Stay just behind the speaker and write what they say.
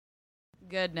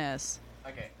goodness.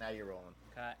 Okay, now you're rolling.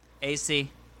 AC.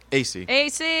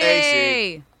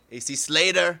 AC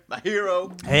Slater, my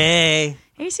hero. Hey.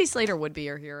 AC Slater would be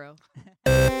your hero.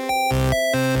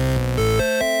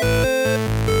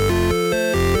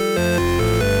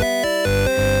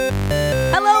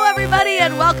 Hello, everybody,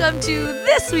 and welcome to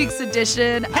this week's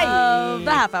edition of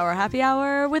the Half Hour Happy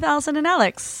Hour with Allison and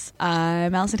Alex.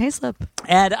 I'm Allison Hayslip.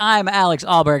 And I'm Alex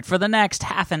Albrecht for the next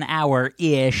half an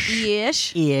hour-ish.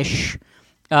 Ish.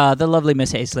 The lovely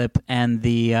Miss Hayslip and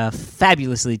the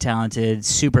fabulously talented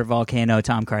super volcano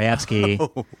Tom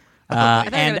Krajewski. I thought you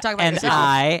were going to talk about yourself.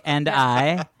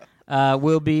 I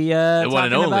will be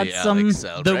talking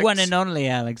about the one and only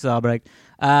Alex Albrecht.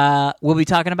 We'll be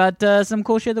talking about some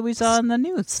cool shit that we saw in the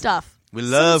news. Stuff. We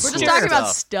love We're just talking about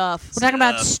stuff. We're talking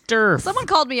about stir. Someone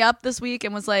called me up this week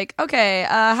and was like, "Okay,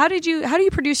 how do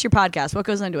you produce your podcast? What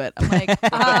goes into it?" I'm like,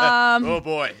 Oh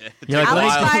boy. You're like,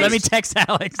 Alex let me text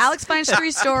Alex. Alex finds 3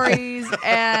 stories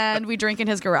and we drink in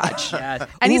his garage. Yes.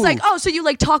 And he's Ooh. like, "Oh, so you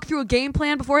like talk through a game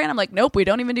plan beforehand?" I'm like, "Nope, we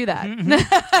don't even do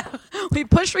that. We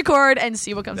push record and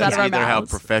see what comes out That's of our either how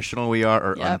mouths." professional we are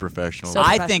or Yep. unprofessional. So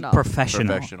I think professional.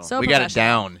 professional. So we got it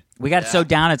professional. down. We got it so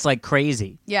down it's like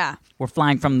crazy. Yeah. We're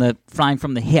flying from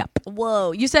the hip.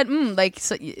 Whoa. You said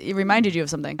so it reminded you of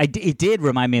something. It did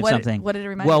remind me of something. What did it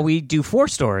remind Well, you of? we do 4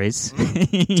 stories.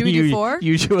 Do we do 4?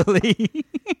 Usually.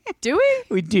 Do we?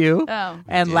 We do. Oh.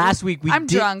 And last week we I'm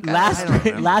did. drunk.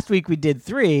 Last week we did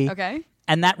 3. Okay.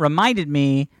 And that reminded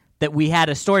me that we had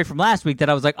a story from last week that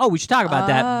I was like, oh, we should talk about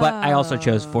that. But I also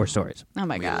chose 4 stories. Oh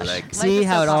my gosh. See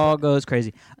how it all goes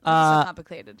crazy. so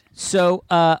complicated. So,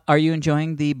 are you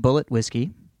enjoying the Bullet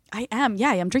whiskey? I am.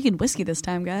 Yeah, I'm drinking whiskey this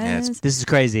time, guys. it's This is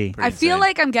crazy. I feel insane.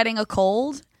 like I'm getting a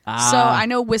cold. So I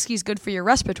know whiskey's good for your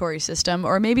respiratory system,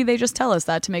 or maybe they just tell us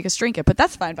that to make us drink it, but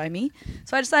that's fine by me.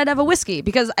 So I decided to have a whiskey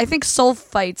because I think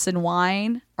sulfites in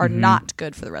wine are not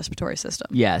good for the respiratory system.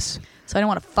 Yes. So I don't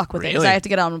want to fuck with it because Really? I have to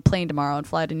get on a plane tomorrow and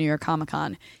fly to New York Comic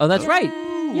Con. Oh, that's right.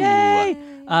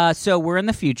 Yay. So we're in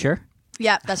the future.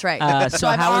 Yeah, that's right. So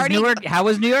I've how already-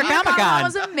 was New York Comic That Con?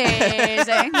 was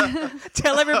amazing.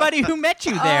 Tell everybody who met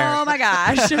you there. Oh my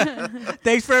gosh.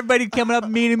 Thanks for everybody coming up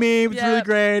and meeting me. It was Yeah. really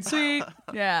great. Sweet.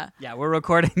 Yeah. Yeah, we're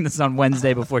recording this on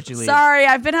Wednesday before she leaves. Sorry,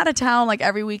 I've been out of town like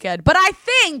every weekend, but I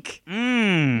think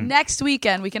Mm. next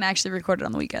weekend we can actually record it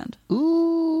on the weekend.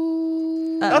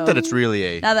 Ooh. Not that it's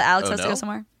really a. Now that Alex has to no? go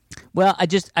somewhere. Well,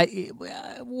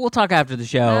 we'll talk after the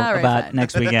show All right, about fine.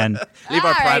 next weekend. Leave our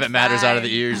All right, private matters out of fine.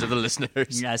 the ears of the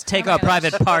listeners. Yes, take Oh my our gosh.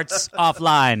 private parts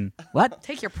offline. What?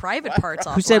 Take your private parts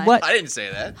off. Who said what? I didn't say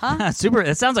that. Huh? Super.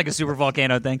 It sounds like a super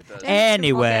volcano thing. Yeah,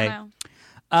 Anyway,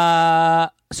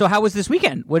 volcano. so how was this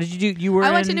weekend? What did you do? You were.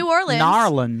 I went in to New Orleans.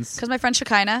 Narlands. Because my friend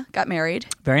Shekinah got married.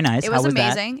 Very nice. It was how was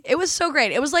amazing. It was so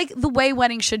great. It was like the way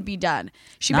weddings should be done.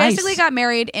 She Nice. basically got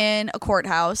married in a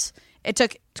courthouse. It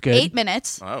took good. 8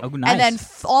 minutes. Wow. That? Oh, nice. And then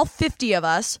all 50 of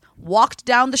us walked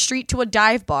down the street to a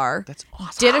dive bar. That's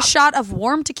awesome. Did a shot of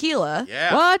warm tequila.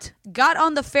 Yeah. What? Got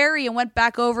on the ferry and went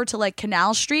back over to like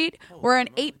Canal Street, where an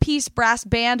 8-piece brass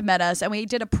band met us, and we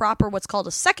did a proper what's called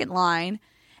a second line,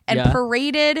 and Yeah.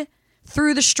 paraded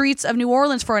through the streets of New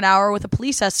Orleans for an hour with a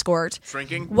police escort.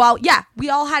 Drinking? While we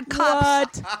all had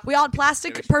cups. What? We all had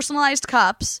plastic personalized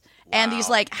cups. And these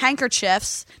like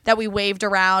handkerchiefs that we waved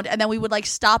around, and then we would like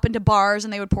stop into bars,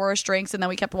 and they would pour us drinks, and then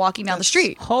we kept walking down the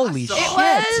street. Holy shit! It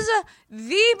was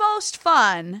the most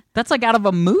fun. That's like out of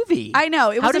a movie. I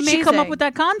know. It was How did amazing. she come up with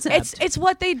that concept? It's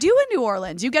what they do in New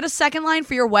Orleans. You get a second line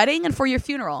for your wedding and for your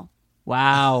funeral.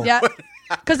 Wow. Yeah,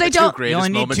 because they Two don't. greatest You only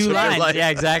need moments 2 of your lines. life. Yeah,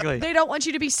 exactly. They don't want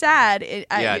you to be sad.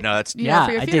 Yeah, no, that's- you Yeah, know,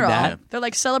 for your I did funeral. that. They're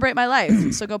like, celebrate my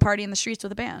life, so go party in the streets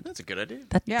with a band. That's a good idea.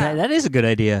 Yeah. That is a good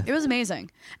idea. It was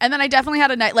amazing. And then I definitely had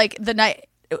a night like the night.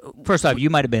 First off, you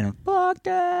might have been fucked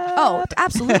up. Oh,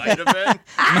 absolutely, Might have been.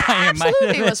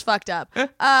 absolutely, it was fucked up.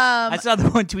 I saw the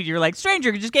one tweet. You're like,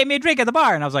 stranger just gave me a drink at the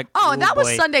bar, and I was like, Oh, and that was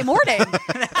boy. Sunday morning.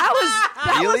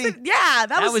 that Really? was yeah, that was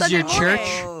That was Sunday your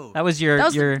church. morning. That was your That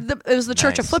was your. it was the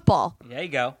Church of Nice. Football. There you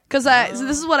go. Because so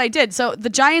this is what I did. So the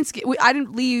Giants, I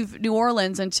didn't leave New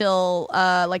Orleans until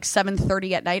like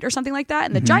 7:30 at night or something like that.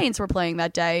 And the Giants were playing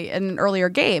that day in an earlier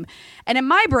game. And in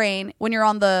my brain, when you're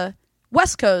on the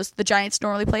West Coast, the Giants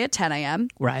normally play at 10 a.m.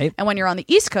 Right. And when you're on the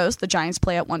East Coast, the Giants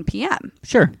play at 1 p.m.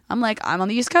 Sure. I'm like, I'm on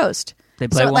the East Coast. They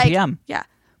play So, 1 p.m. Yeah.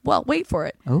 Well, wait for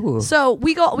it. Ooh. So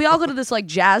we all go to this like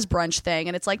jazz brunch thing,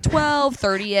 and it's like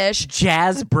 12:30ish.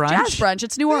 Jazz brunch. Jazz brunch.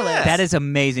 It's New Orleans. That is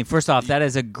amazing. First off, that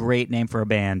is a great name for a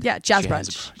band. Yeah, jazz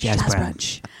brunch. Jazz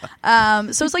brunch.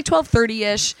 So it's like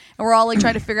 12:30ish, and we're all like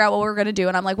trying to figure out what we're gonna do.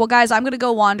 And I'm like, well, guys, I'm gonna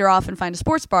go wander off and find a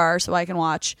sports bar so I can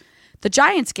watch the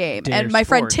Giants game. Dare And my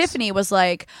friend Sports. Tiffany was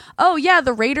like, oh, yeah,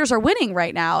 the Raiders are winning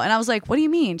right now. And I was like, what do you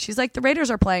mean? She's like, the Raiders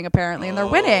are playing apparently and they're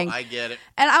winning. I get it.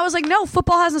 And I was like, no,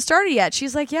 football hasn't started yet.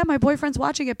 She's like, yeah, my boyfriend's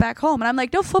watching it back home. And I'm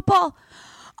like, no, football.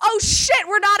 Oh, shit,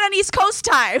 we're not on East Coast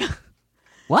time.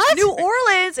 What? New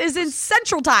Orleans is in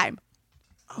Central time.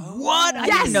 What? I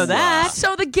Yes. didn't know that.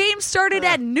 So the game started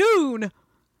at noon.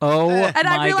 Oh, And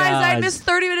my I realized I gosh. missed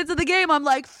 30 minutes of the game. I'm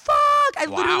like, fuck. I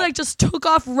literally like just took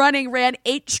off running, ran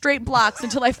 8 straight blocks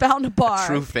until I found a bar.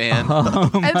 True fan.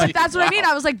 And like, that's what I mean.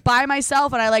 I was like by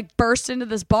myself and I like burst into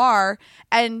this bar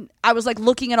and I was like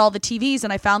looking at all the TVs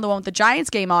and I found the one with the Giants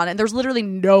game on and there's literally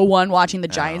no one watching the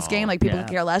Giants game. Like people Yeah.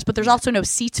 could care less, but there's also no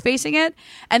seats facing it.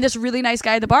 And this really nice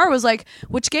guy at the bar was like,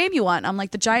 which game you want? I'm like,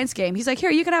 the Giants game. He's like,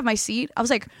 here, you can have my seat. I was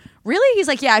like, really? He's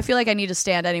like, yeah, I feel like I need to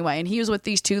stand anyway. And he was with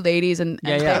these 2 ladies and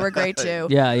Yeah. they were great too.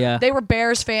 Yeah. They were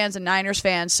Bears fans and Niners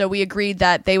fans, so we agreed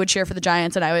that they would cheer for the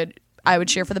Giants and I would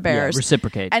cheer for the Bears.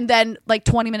 Reciprocate. And then like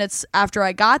 20 minutes after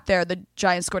I got there, the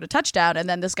Giants scored a touchdown and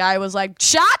then this guy was like,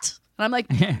 "Shot?" And I'm like,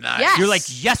 "Yes." You're like,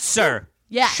 yes, sir.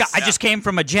 Yes. Shot. I just came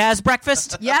from a jazz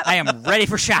breakfast. Yep. I am ready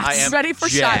for shots. I am ready for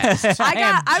jazzed. shots.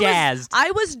 am jazzed. I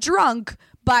was drunk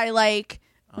by like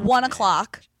 1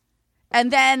 o'clock,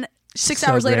 and then 6 So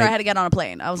hours later, great. I had to get on a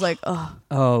plane. I was like, oh,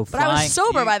 Oh, but I was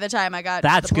sober by the time I got.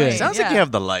 That's to the plane. good. Sounds Yeah. like you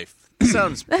have the life.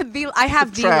 Sounds I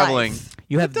have the traveling. life.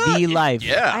 You have the life.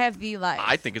 Yeah. I have the life.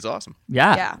 I think it's awesome.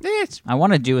 Yeah. Yeah. I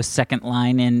want to do a second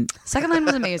line in Second line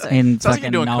was amazing. in Sounds like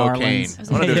fucking you're doing New cocaine. Orleans.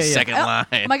 I want to do a Yeah, yeah. second line.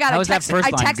 Oh my god! How was that first I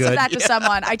line texted good? that to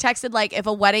someone. I texted like, if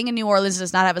a wedding in New Orleans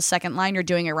does not have a second line, you're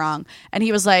doing it wrong. And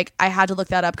he was like, I had to look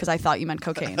that up because I thought you meant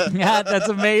cocaine. And Yeah, that's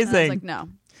I amazing. was like, no.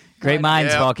 Great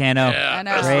minds, Yeah. Volcano. Yeah, I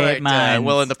know. that's Great right. minds.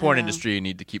 Well, in the porn Yeah. industry, you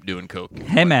need to keep doing coke.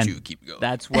 Hey, man. You keep going.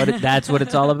 That's what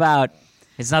it's all about.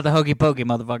 It's not the hokey pokey,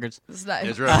 motherfuckers. It's not-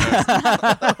 That's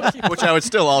right. Which I would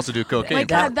still also do cocaine. my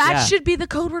god, that Yeah. should be the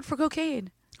code word for cocaine.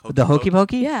 The hokey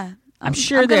pokey? Yeah. I'm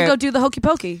sure I'm gonna there- go do the hokey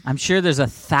pokey. I'm sure there's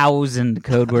 1,000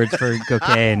 code words for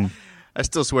cocaine. I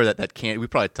still swear that candy. We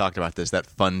probably talked about this. That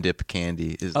Fun Dip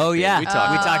candy is. Oh, yeah. we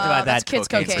talked. We talked about that's that. kids'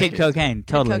 Cocaine. cocaine. Kid cocaine,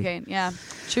 totally. Cocaine. Yeah.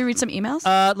 Should we read some emails?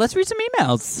 Let's read some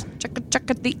emails. check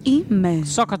the email.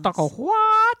 Suckataka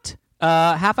what?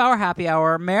 Half hour happy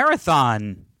hour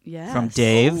marathon Yes. from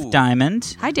Dave Ooh.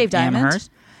 Diamond. Hi, Dave Diamond.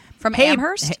 Amherst. From Hey,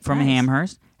 Amherst. from Nice.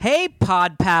 Amherst. Hey,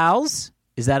 Pod Pals.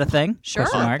 Is that a thing? Sure.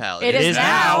 Question mark. Pod Pals. It is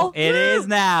now. It is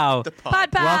now. The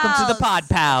Pod Pals. Welcome to the Pod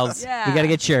Pals. Yeah. We got to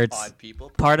get shirts. Pod people.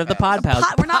 Part of the Pod Pals.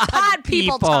 We're not pod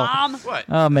people, Tom. What?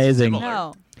 Oh, amazing. Similar.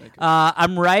 No.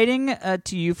 I'm writing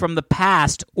to you from the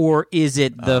past, or is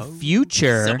it the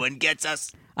future? Someone gets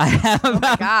us. I have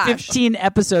about gosh. 15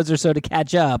 episodes or so to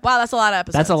catch up. Wow, that's a lot of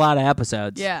episodes. That's a lot of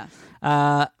episodes. Yeah.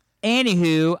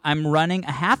 Anywho, I'm running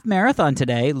a half marathon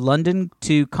today, London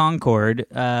to Concord,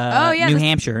 New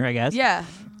Hampshire, I guess. Yeah.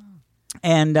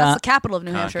 And That's the capital of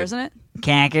New Hampshire, isn't it?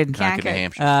 Concord. Concord, New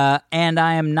Hampshire. And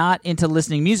I am not into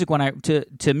listening music when I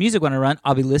to music when I run.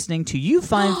 I'll be listening to you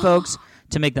fine folks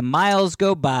to make the miles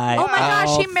go by. Oh my gosh,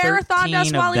 all he marathoned 13 us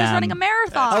of while he was them. running a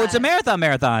marathon. Oh, it's a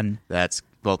marathon. That's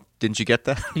well. Didn't you get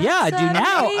that? Yeah, I do That's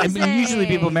now. I mean, amazing. usually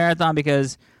people marathon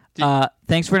because.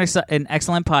 Thanks for an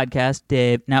excellent podcast,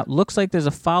 Dave. Now, it looks like there's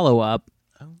a follow-up.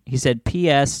 He said,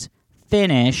 P.S.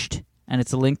 finished, and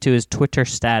it's a link to his Twitter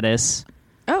status,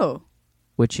 Oh.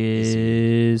 which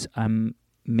is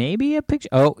maybe a picture.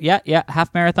 Oh, yeah,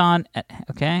 half marathon.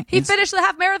 Okay. He finished the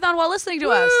half marathon while listening to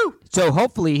us. So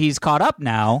hopefully he's caught up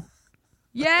now.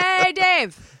 Yay,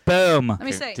 Dave. Boom. Let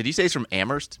me see. Did he say he's from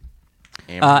Amherst?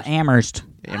 Amherst.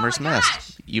 Amherst,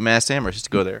 Mass. UMass Amherst.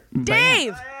 Just go there.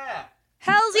 Dave.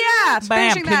 Hells yeah.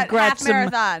 Bam. Finishing that half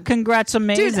marathon. Congrats, Dude,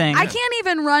 amazing. I can't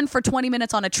even run for 20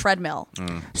 minutes on a treadmill.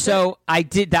 So I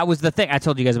did. That was the thing. I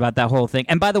told you guys about that whole thing.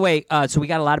 And by the way, so we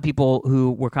got a lot of people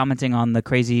who were commenting on the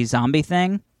crazy zombie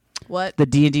thing, What? the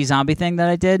D&D zombie thing that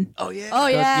I did. Oh yeah. Oh,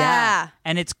 yeah.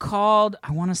 And it's called.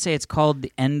 I want to say it's called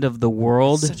The End of the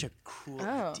World. Such a cool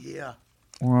idea.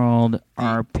 World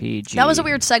RPG. That was a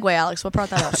weird segue, Alex. What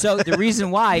brought that up? So the reason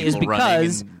why is People running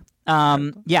because, and-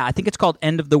 I think it's called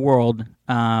End of the World.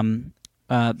 And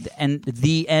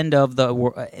the end of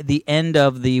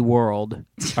the world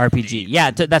RPG.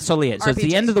 Yeah, that's totally it. So it's the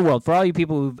RPG. end of the world. For all you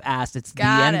people who've asked, it's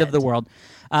Got the end it. of the world.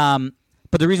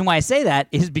 But the reason why I say that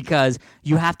is because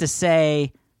you have to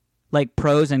say like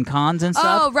pros and cons and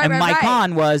stuff. Oh, right, and right, my right.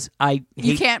 con was I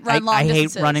hate, can't run long I hate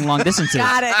distances. running long distances.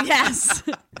 Got it. Yes.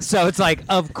 So it's like,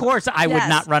 of course, I would Yes.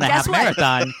 not run a Guess half what?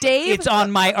 marathon. Dave- It's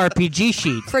on my RPG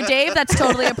sheet. For Dave, that's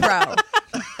totally a pro.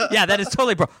 Yeah, that is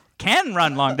totally bro. Can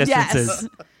run long distances.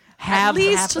 Yes. Have At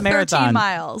least half 13 marathon.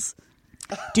 miles.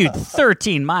 Dude,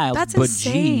 13 miles. That's but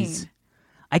insane. jeez.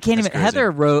 I can't That's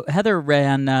even. crazy. Heather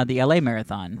ran the LA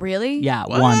marathon. Really? Yeah,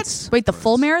 What? once. Wait, the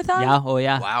full marathon? Yeah. Oh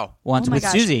yeah. Wow. Once Oh my with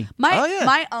gosh. Susie.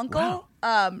 My uncle,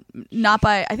 not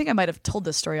by. I think I might have told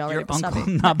this story already. Your but stop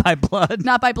uncle, me. not by blood.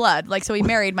 Not by blood. Like, so he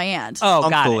married my aunt. Oh,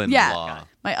 got it. Uncle-in-law. Yeah.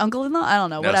 My uncle-in-law? I don't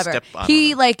know, No, whatever. I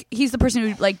He don't know. he's the person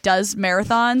who like does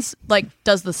marathons, like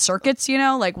does the circuits,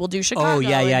 like we'll do Chicago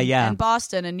yeah. and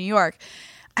Boston and New York.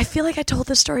 I feel like I told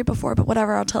this story before, but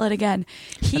whatever, I'll tell it again.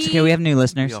 That's okay. We have new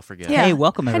listeners. We all forget. Yeah. Hey,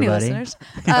 welcome Hi, new everybody. listeners.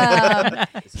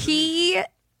 He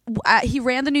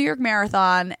ran the New York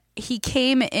Marathon. He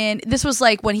came in. This was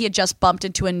like when he had just bumped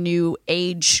into a new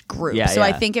age group. Yeah, so I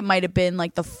yeah. think it might have been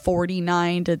like the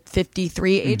 49 to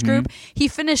 53 age Mm-hmm. group. He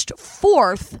finished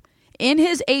 4th in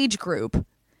his age group.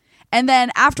 And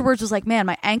then afterwards was like, man,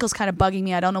 my ankle's kind of bugging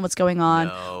me. I don't know what's going on.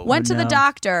 No. Went to the no.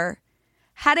 doctor,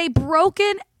 had a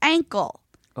broken ankle.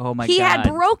 Oh my He god. had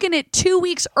broken it 2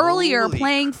 weeks earlier Holy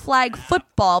playing flag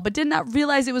football, but did not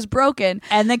realize it was broken.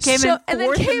 And then came in and then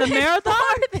fourth in came the marathon?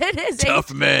 fourth in his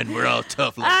Tough men. We're all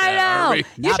tough like I that, know. aren't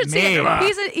we? You Not should see me.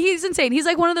 it. He's insane. He's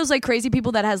like one of those like crazy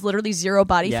people that has literally zero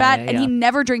body Yeah, fat, yeah, and yeah. he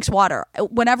never drinks water.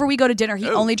 Whenever we go to dinner, he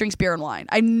Oh. only drinks beer and wine.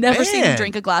 I've never seen him Man.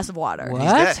 drink a glass of water. What?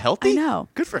 He's that healthy? I know.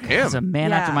 Good for He's a him. man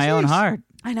Yeah. after my own Jeez. heart.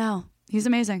 I know. He's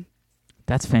amazing.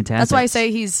 That's fantastic. That's why I say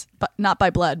he's not by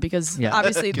blood, because Yeah.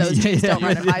 obviously those genes don't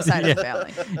run in my side of the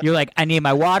family. You're like, I need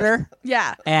my water,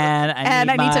 Yeah. and I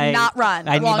need to not run.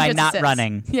 I need long my not distances.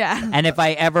 running. Yeah. And if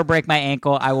I ever break my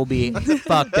ankle, I will be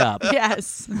fucked up.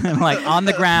 Yes. I'm like on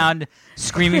the ground,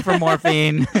 screaming for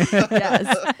morphine.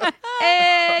 Yes.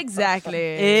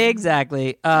 Exactly.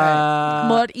 Exactly.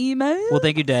 More email? Well,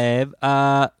 thank you, Dave.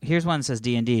 Here's one that says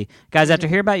D&D. Guys, after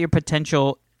hearing about your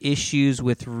potential issues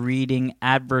with reading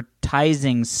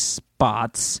advertising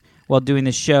spots while doing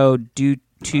the show due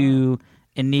to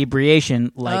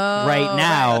inebriation, like right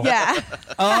now. Yeah.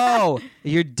 Oh,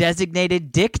 you're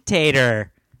designated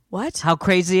dictator. What? How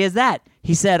crazy is that?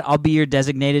 He said, "I'll be your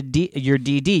designated your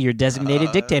DD, your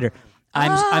designated dictator."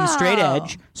 I'm straight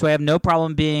edge, so I have no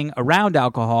problem being around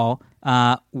alcohol.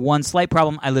 One slight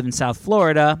problem: I live in South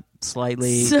Florida.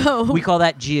 Slightly, So- we call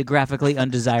that geographically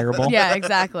undesirable. Yeah,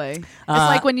 exactly. It's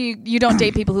like when you don't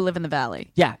date people who live in the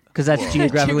valley. Yeah, because that's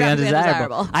geographically Geographically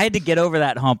undesirable. undesirable. I had to get over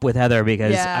that hump with Heather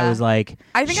because Yeah. I was like,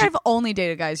 I think I've only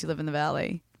dated guys who live in the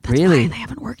valley. That's Really? why they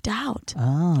haven't worked out.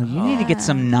 "Oh, you need to get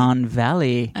some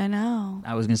non-valley." I know.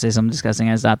 I was going to say something disgusting.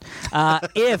 I stopped.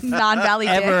 If Non-valley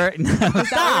ever, dick. no, Is that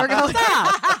stop, where we're going?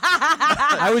 stop.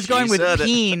 I was going She with said it.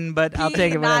 peen, but I'll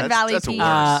take it. for that. Non-valley That's peen.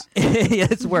 worse. Yeah,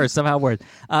 it's worse. Somehow worse.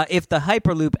 If the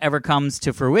Hyperloop ever comes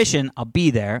to fruition, I'll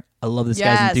be there. I love this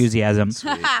guy's Yes. enthusiasm.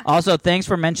 Also, thanks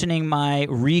for mentioning my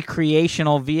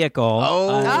recreational vehicle. Oh.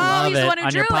 I love he's the it one who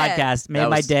on your drew it. podcast. Made That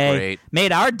my was day. great.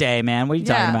 Made our day, man. What are you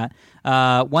talking Yeah.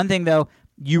 about? One thing though,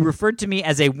 you referred to me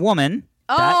as a woman.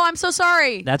 Oh, I'm so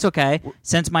sorry. That's okay.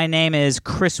 Since my name is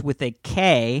Chris with a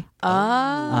K.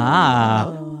 I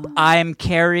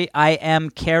am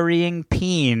carrying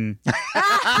peen.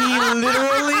 He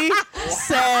literally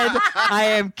said I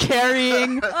am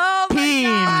carrying Oh my peen.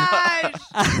 gosh.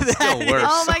 Still worse.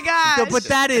 Oh my gosh. No, but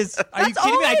that is. Are you That's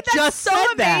kidding me? I that's just so said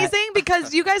amazing that.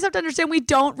 because you guys have to understand we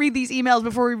don't read these emails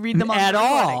before we read them on At the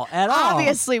recording. all, at all.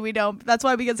 Obviously we don't. That's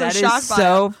why we get so That shocked is by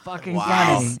so it. fucking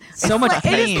Wow. funny. So much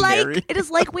It is pain. like it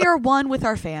is like we are one with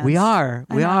our fans. We are.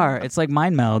 I We know. are. It's like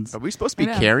mind melds. Are we supposed to be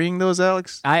I know. carrying those,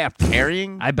 Alex?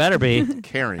 Carrying. I better be.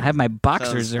 Carrying. I have my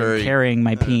boxers Sounds are very- carrying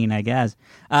my peen, I guess.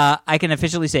 I can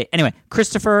officially say. Anyway,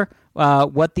 Christopher,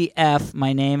 what the F?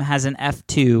 My name has an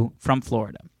F2 from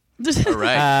Florida. All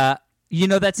right.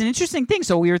 That's an interesting thing.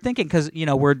 So we were thinking, because,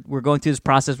 we're going through this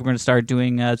process. We're going to start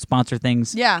doing sponsor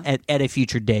things Yeah. at a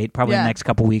future date, probably Yeah. the next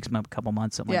couple weeks, couple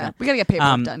months, something Yeah, like that. we gotta get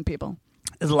paperwork Um, done, people.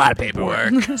 There's a lot of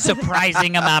paperwork.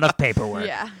 Surprising amount of paperwork.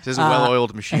 Yeah, This is a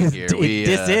well-oiled machine here.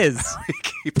 This is. We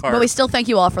keep our but we still thank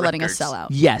you all for letting us records. sell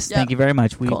out. Yes, Yep. thank you very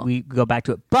much. Cool. We go back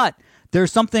to it. But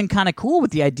there's something kind of cool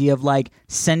with the idea of like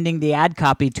sending the ad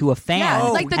copy to a fan Yeah,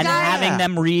 like the and guy- having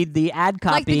them read the ad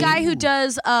copy. Like the guy who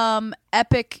does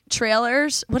epic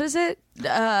trailers. What is it?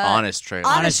 honest trailer.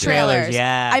 Honest trailers,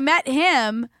 yeah. I met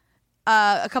him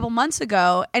a couple months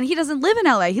ago, and he doesn't live in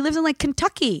LA. He lives in like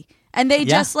Kentucky, and they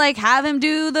just like have him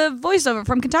do the voiceover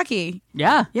from Kentucky.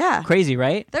 Yeah. Yeah. Crazy,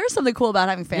 right? There's something cool about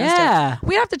having fans. Yeah.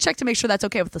 We have to check to make sure that's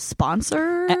okay with the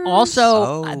sponsor. And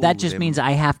also, Oh, that just they- means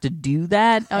I have to do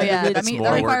that. Oh, yeah. Edit I it, mean, more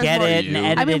that work requires get more. it and you.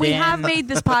 edit I mean, it we in have made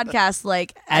this podcast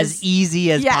like as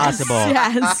easy as yes, possible,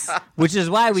 Yes. which is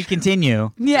why we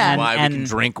continue. Yeah. And, Why and, we can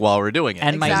drink while we're doing it.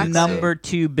 and Exactly. my number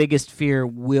 2 biggest fear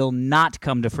will not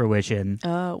come to fruition.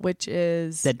 Which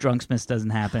is That Drunksmiths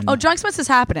doesn't happen. Drunksmiths is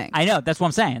happening. I know. That's what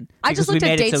I'm saying. I just Because we looked at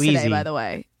made it dates so today, easy. by the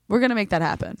way. We're gonna make that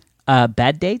happen.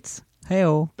 Bad Dates.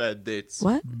 Hey-oh. Bad dates.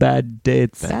 What? Bad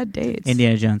Dates. Bad dates.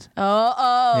 Indiana Jones.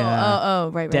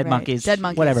 Right. Dead monkeys. Dead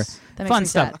monkeys. Whatever. That makes Fun me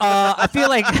stuff. sad. I feel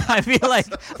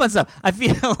like fun stuff. I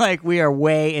feel like we are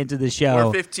way into the show.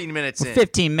 We're 15 minutes in.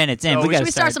 15 minutes in. Oh, we should gotta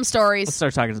we start some stories? Let's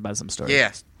start talking about some stories.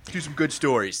 Yes. Do some good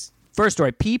stories. First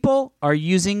story. People are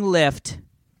using Lyft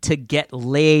to get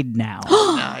laid now.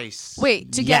 Nice.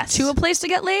 Wait, to Yes. get to a place to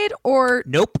get laid, or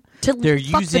Nope. to They're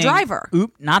fuck using the driver?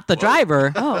 Not the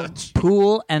driver. Oh,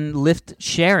 Pool and Lyft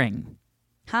sharing.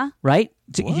 huh? Right?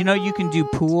 So, you know you can do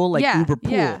pool like Yeah, Uber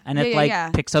Pool, yeah, and yeah, it yeah, like yeah.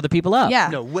 picks other people up. Yeah.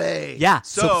 No way. Yeah.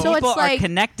 So So people it's are like-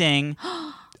 connecting.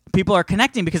 People are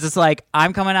connecting because it's like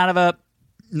I'm coming out of a,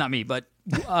 not me, but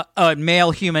a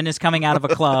male human is coming out of a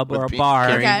club or a With bar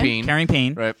carrying Okay. peen. carrying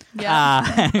peen. Right.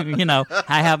 Yeah. You know,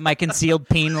 I have my concealed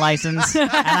peen license, and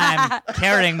I'm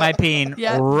carrying my peen,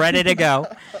 Yeah. ready to go.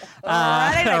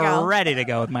 Ready to go. Ready to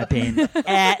go with my peen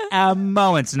at a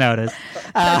moment's notice.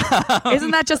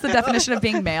 Isn't that just the definition of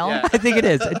being male? Yeah. I think it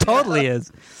is. It totally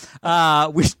is.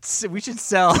 We should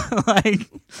sell like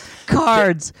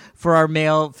cards for our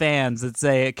male fans that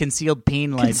say a concealed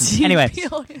peen license.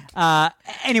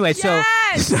 Anyway,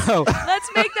 Yes! so Let's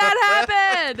make that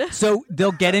happen. so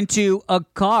they'll get into a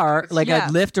car, like Yeah.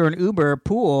 a Lyft or an Uber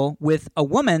pool with a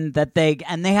woman that they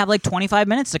have like 25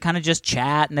 minutes to kind of just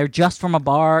chat, and they're just from a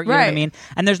bar. You know what I Right. mean?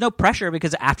 And there's no pressure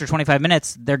because after 25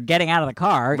 minutes, they're getting out of the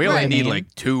car. We you know only what I need mean?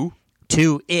 like 2.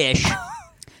 2-ish.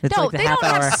 It's No, like the they half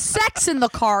don't hour. have sex in the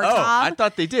car, Oh, Tom. I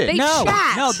thought they did. They No,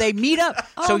 chat. no, they meet up.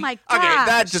 Oh so, my Okay, god!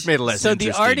 that just made it less so the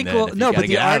interesting. article, then, if no, you but gotta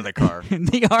the get out of the car.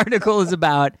 the article is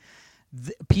about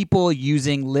people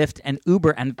using Lyft and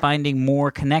Uber and finding more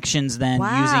connections than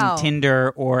Wow. using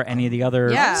Tinder or any of the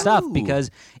other Yeah. stuff Ooh. because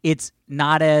it's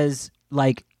not as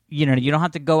like. You know, you don't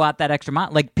have to go out that extra mile.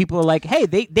 Like people are like, "Hey,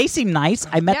 they seem nice.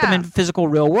 I met them Yeah. in physical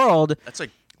real world. That's like,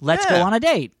 Let's yeah. go on a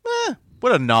date."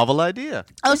 What a novel idea.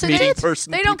 Oh, so Meeting they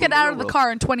person don't get people out in of the the world.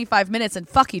 car in 25 minutes and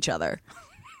fuck each other.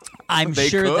 I'm They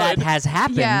sure that could. has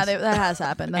happened. Yeah, that has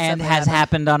happened. That's and definitely has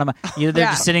happened on a. They're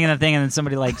Yeah. just sitting in the thing, and then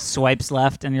somebody like swipes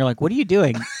left, and you're like, "What are you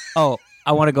doing?" Oh,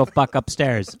 I want to go fuck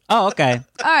upstairs. Oh, okay,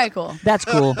 All right, cool. that's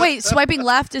cool. Wait, swiping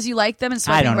left is you like them, and I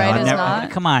swiping don't know. right I've is never- not.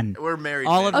 Come on, We're married.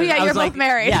 all men. of Oh, it- yeah, I you're was both like,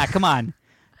 married. Yeah, come on.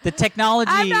 The technology.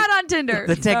 I'm not on Tinder.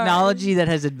 The Sorry. technology that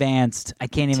has advanced, I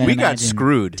can't even We imagine. got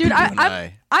screwed. Dude, you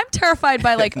and I'm terrified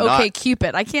by like Not- OK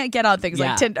Cupid. I can't get on things Yeah.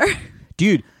 like Tinder.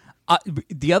 Dude,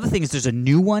 the other thing is there's a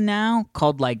new one now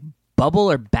called like Bubble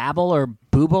or Babble or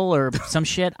Booble or some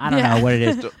shit. I don't Yeah. know what it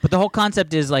is. But the whole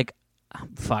concept is like,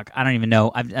 fuck, I don't even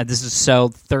know. This is so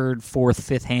third, fourth,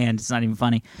 fifth hand. It's not even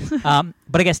funny. But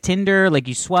I guess Tinder, like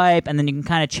you swipe and then you can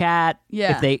kind of chat.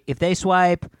 Yeah. If they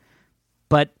swipe,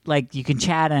 but like you can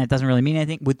chat and it doesn't really mean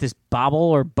anything. With this Bobble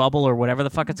or Bubble or whatever the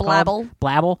fuck it's called,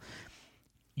 Blabble.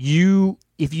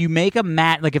 If you make a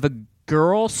match, like if a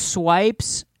girl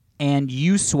swipes and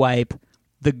you swipe,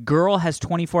 the girl has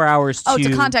 24 hours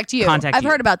to contact you. I've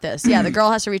heard about this. Yeah, the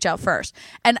girl has to reach out first.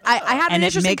 And I had an and it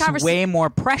interesting makes conversation. way more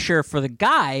pressure for the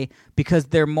guy because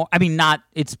they're more. I mean,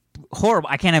 it's horrible.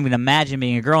 I can't even imagine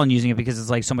being a girl and using it because it's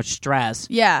like so much stress.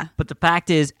 Yeah. But the fact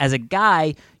is, as a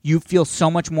guy, you feel so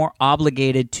much more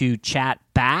obligated to chat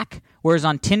back. Whereas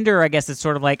on Tinder, I guess it's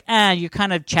sort of like, you're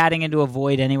kind of chatting into a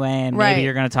void anyway, and Right. maybe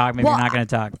you're going to talk, maybe Well, you're not going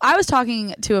to talk. I was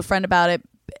talking to a friend about it,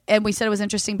 and we said it was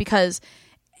interesting because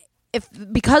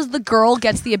the girl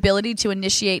gets the ability to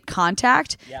initiate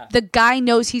contact, Yeah. the guy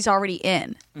knows he's already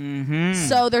in. Mm-hmm.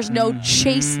 So there's no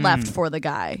chase left for the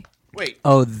guy. Wait.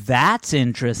 Oh, that's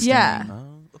interesting. Yeah.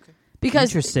 Okay. Because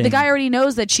Interesting. the guy already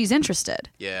knows that she's interested.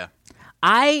 Yeah.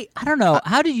 I don't know.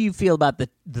 How do you feel about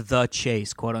the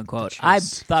chase, quote unquote? I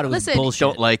thought it was Listen, bullshit.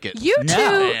 Don't like it. You No.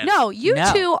 two, Man. you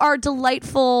No. two are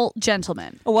delightful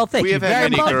gentlemen. Oh, well, thank We you have had very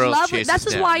many much. Both girls lovely. chase This us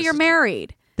is down. why This you're is-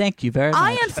 married. Thank you very much.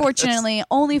 I unfortunately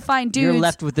only find dudes You're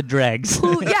left with the dregs.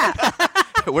 who, yeah.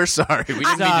 We're sorry. We didn't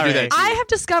mean to Sorry. do that. to I you. have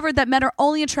discovered that men are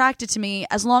only attracted to me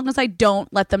as long as I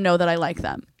don't let them know that I like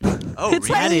them. Oh, it's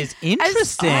really? That is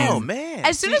interesting. Oh man.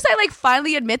 As soon as I like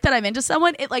finally admit that I'm into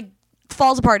someone, it like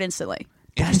falls apart instantly.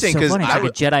 That is Interesting, so 'cause funny. It's I like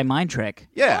would- a Jedi mind trick.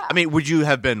 Yeah, I mean, would you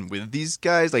have been with these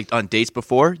guys like on dates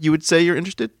before? You would say you're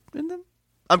interested in them.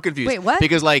 I'm confused. Wait, what?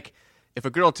 Because like, if a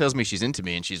girl tells me she's into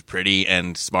me and she's pretty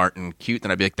and smart and cute,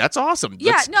 then I'd be like, "That's awesome."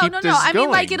 Yeah, Let's no. keep this I mean,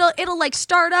 like going." it'll like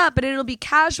start up, but it'll be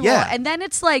casual, Yeah. and then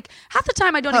it's like half the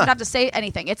time I don't even have to say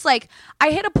anything. It's like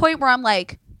I hit a point where I'm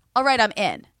like, all right, I'm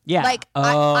in. Yeah. Like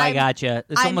I I'm, gotcha.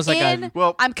 It's I'm almost in, like a.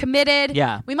 Well- I'm committed.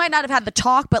 Yeah. We might not have had the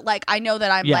talk, but like I know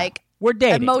that I'm Yeah. like We're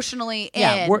dating. emotionally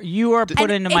Yeah, in. you are put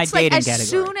And into my it's like, dating as category.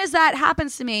 soon as that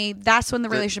happens to me, that's when the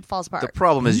relationship falls apart. The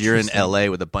problem is you're in Interesting. LA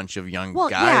with a bunch of young Well,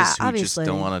 guys yeah, who obviously.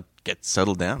 just don't want to get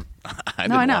settled down. I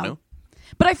No, I didn't know. want to.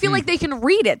 But I feel like they can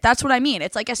read it. That's what I mean.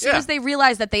 It's like as soon Yeah. as they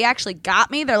realize that they actually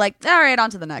got me, they're like, all right, on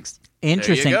to the next.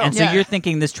 Interesting. go. And so Yeah. you're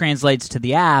thinking this translates to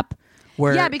the app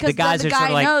where Yeah, because the guys the are guy sort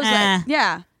of like, knows eh, that.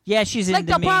 Yeah. yeah, she's Like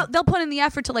into me. they'll put in the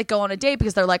effort to like go on a date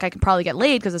because they're like, I can probably get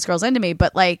laid because this girl's into me.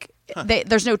 But like,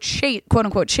 there's no chase, quote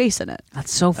unquote, chase in it.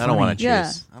 That's so funny. I don't want to chase.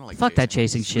 Yeah. I don't like Fuck that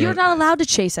chasing shit. You're not allowed to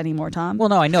chase anymore, Tom. Well,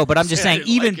 no, I know, but I'm just Yeah, I saying,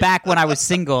 didn't even like it. back when I was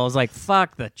single, I was like,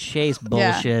 fuck the chase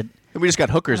bullshit. We just got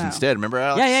hookers I know. instead. Remember,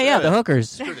 Alex? Yeah, the hookers.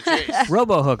 Screw the chase.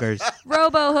 Robo hookers.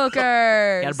 Robo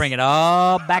hookers. Got to bring it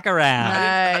all back around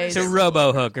Nice. to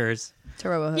robo hookers. To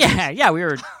robo hookers. Yeah, we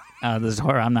were. This is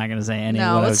horror. I'm not going to say any.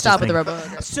 No, what I let's was stop just with the thinking. robo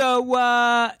hookers.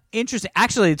 So interesting.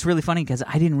 Actually, it's really funny because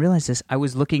I didn't realize this. I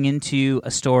was looking into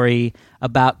a story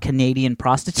about Canadian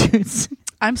prostitutes.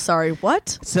 I'm sorry.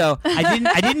 What? So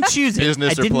I didn't choose it. Business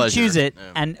I or didn't pleasure. choose it,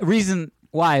 Yeah. and reason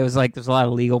why it was like there's a lot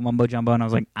of legal mumbo jumbo, and I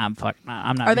was like, I'm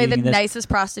not. Are they the reading this. nicest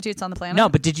prostitutes on the planet? No,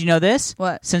 but did you know this?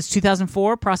 What? Since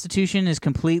 2004, prostitution is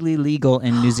completely legal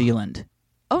in New Zealand.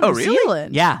 Oh, Oh, New really?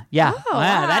 Zealand. Yeah. Oh,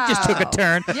 Wow, that just took a wow.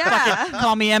 turn. Yeah. Fucking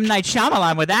call me M. Night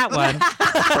Shyamalan with that one.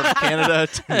 From Canada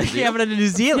to New Yeah, Zealand. but in New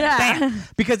Zealand. Yeah. Bam.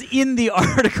 Because in the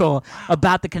article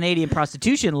about the Canadian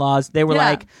prostitution laws, they were Yeah.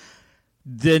 like,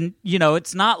 then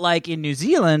it's not like in New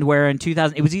Zealand where in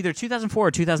 2000 it was either 2004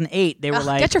 or 2008 they were Ugh,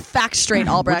 like, get your facts straight,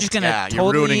 we're Albrecht. just gonna Yeah, you're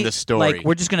totally ruining the story. like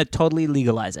we're just gonna totally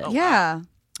legalize it. yeah.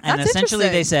 And That's essentially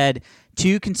they interesting. said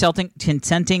two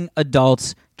consenting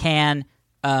adults can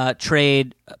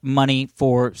trade money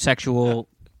for sexual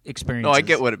experiences. No, I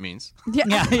get what it means. Yeah.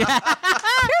 Yeah, yeah.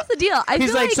 Here's the deal. I He's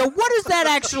feel like, so what does that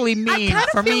actually mean kinda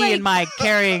for feel me like- and my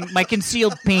carrying my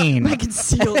concealed peen? my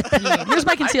concealed peen. Here's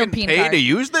my concealed I can peen pay card. to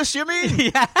use this, you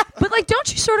mean? But like,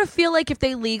 don't you sort of feel like if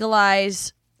they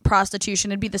legalize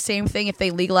prostitution, it'd be the same thing if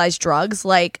they legalize drugs?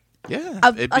 Like, Yeah. a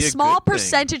it'd be small good thing.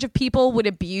 percentage of people would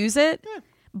abuse it.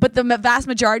 But the vast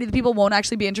majority of the people won't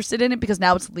actually be interested in it because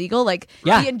now it's legal. Like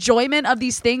Yeah. the enjoyment of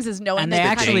these things is knowing And that they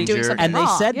you're actually kind of doing something and they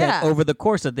wrong. said yeah. that over the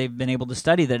course that they've been able to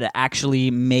study that it actually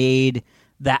made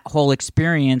that whole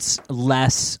experience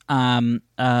less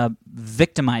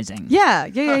victimizing. Yeah,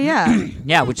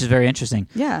 Yeah, which is very interesting.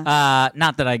 Yeah.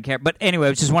 Not that I care, but anyway,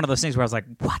 it was just one of those things where I was like,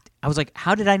 "What?" I was like,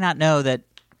 "How did I not know that?"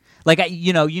 Like,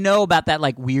 you know about that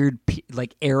like weird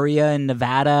like area in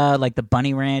Nevada, like the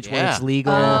Bunny Ranch where Yeah. it's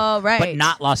legal, Oh, right. but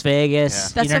not Las Vegas. Yeah.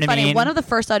 That's you know so what funny. I mean? One of the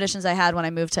first auditions I had when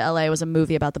I moved to LA was a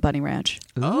movie about the Bunny Ranch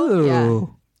Ooh. Yeah.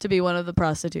 to be one of the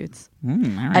prostitutes. All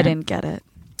right. I didn't get it.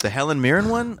 The Helen Mirren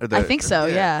one? Or the, I think so,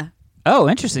 yeah. Oh,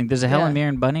 interesting. There's a Yeah. Helen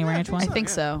Mirren Bunny Ranch one. I think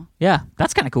so. Yeah,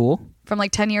 that's kind of cool. From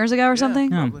like 10 years ago or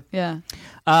something? Yeah. Yeah.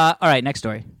 All right, next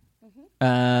story.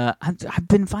 I've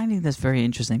been finding this very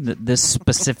interesting, this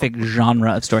specific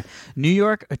genre of story. New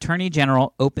York Attorney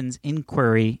General opens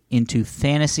inquiry into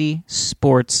fantasy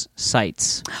sports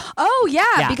sites. Oh,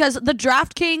 Yeah. because the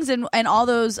DraftKings and all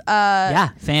those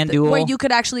FanDuel. where you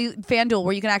could actually FanDuel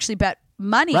where you can actually bet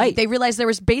money. Right. They realized there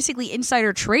was basically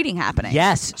insider trading happening.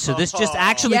 Yes. So this just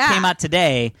actually Yeah. came out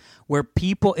today where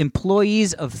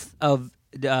employees of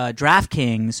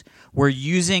DraftKings were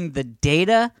using the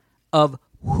data of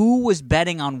who was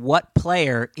betting on what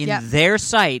player in Yep. their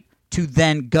site to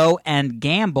then go and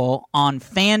gamble on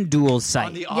FanDuel's site.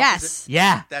 On the Yes. opposite-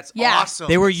 Yeah. That's Yeah. awesome.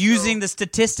 They were So- using the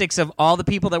statistics of all the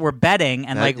people that were betting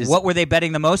and That like is- what were they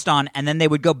betting the most on, and then they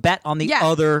would go bet on the Yeah.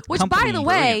 other Which, company. by the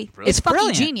way, Brilliant. is fucking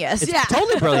brilliant. genius. It's yeah.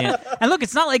 totally brilliant. And look,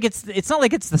 it's not like it's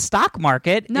the stock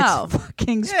market. No. It's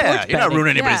fucking sports Yeah, you're not betting.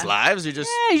 ruining anybody's Yeah. lives. You're just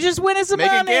Yeah, you're just winning some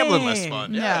making money. gambling less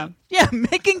fun. Yeah. Yeah,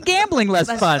 making gambling less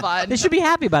Less fun. fun. They should be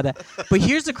happy about that. But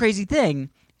here's the crazy thing,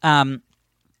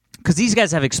 because these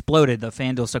guys have exploded the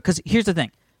FanDuel stuff. Because here's the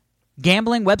thing,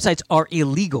 gambling websites are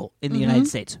illegal in the United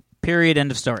States. Period. End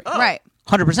of story. Right.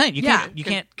 100%. You Yeah. can't. You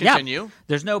can't. Continue. Yeah.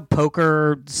 There's no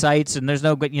poker sites, and there's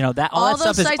no. That all that those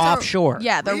stuff is sites are- offshore.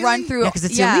 Yeah, they're Really? run through. Yeah, because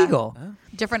it's illegal.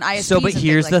 Different ISPs. So, but and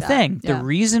here's things like the that. thing: Yeah. the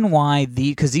reason why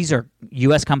because these are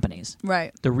U.S. companies.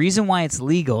 Right. The reason why it's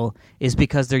legal is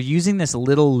because they're using this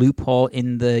little loophole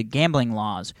in the gambling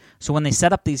laws. So when they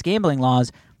set up these gambling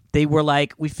laws, they were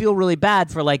like, we feel really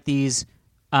bad for like these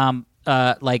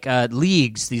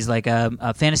leagues, these like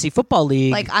a fantasy football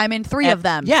league. Like I'm in three of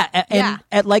them. Yeah, and Yeah.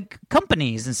 at like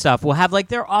companies and stuff will have like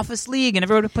their office league, and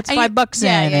everyone puts And you- $5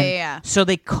 yeah, in. yeah, and yeah. So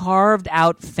they carved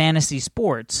out fantasy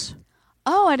sports.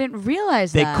 Oh, I didn't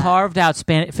realize They that. carved out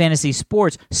fantasy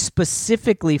sports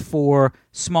specifically for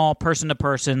small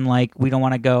person-to-person, like we don't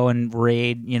want to go and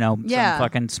raid, Yeah. some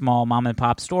fucking small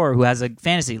mom-and-pop store who has a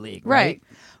fantasy league, Right.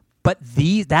 But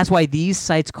that's why these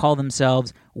sites call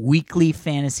themselves weekly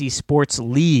fantasy sports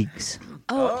leagues.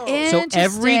 Oh, So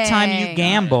every time you interesting.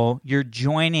 gamble, you're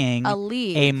joining A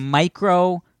league. a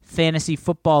micro fantasy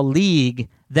football league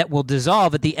that will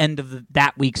dissolve at the end of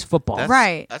that week's football.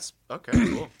 Right. That's okay.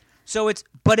 Cool. So it's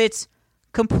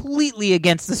completely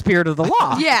against the spirit of the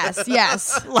law. Yes.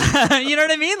 You know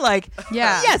what I mean? Like,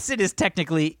 Yeah. yes, it is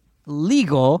technically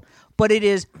legal, but it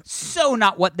is so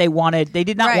not what they wanted. They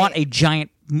did not Right. want a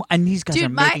giant. And these guys Dude, are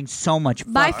making so much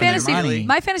My fucking money.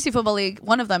 fantasy football league,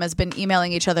 one of them has been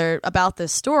emailing each other about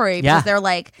this story Yeah. because they're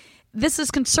like, this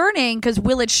is concerning because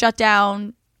will it shut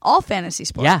down all fantasy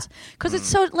sports? Yeah. Because it's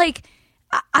so like,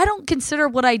 I don't consider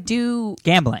what I do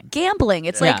Gambling.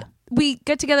 It's Yeah. like we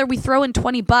get together, we throw in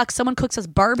 $20, someone cooks us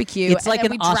barbecue. It's and like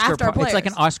then an we Oscar. draft our players. It's like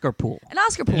an Oscar pool. An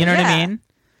Oscar pool. You know what I yeah. mean?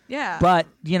 Yeah. But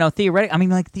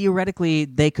theoretically,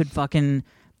 they could fucking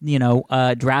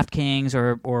DraftKings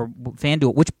or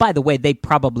FanDuel, which by the way they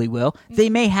probably will. They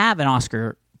may have an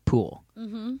Oscar pool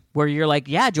where you're like,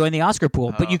 yeah, join the Oscar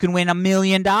pool, but you can win $1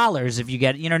 million if you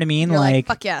get. You know what I mean? You're like,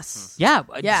 fuck yes. Yeah,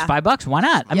 Yeah. it's $5. Why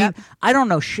not? I Yep. mean, I don't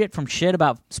know shit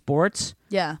about sports.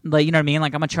 Yeah. Like, you know what I mean?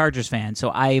 Like, I'm a Chargers fan,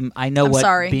 so I know I'm what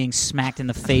sorry. being smacked in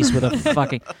the face with a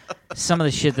fucking some of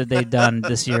the shit that they've done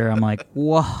this year. I'm like,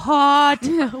 what? What?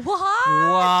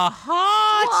 What?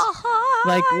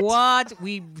 Like what?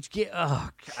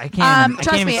 I can't.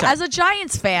 Trust me, as a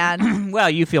Giants fan, well,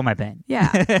 you feel my pain.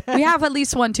 yeah, we have at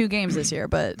least won 2 games this year,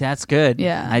 but That's good.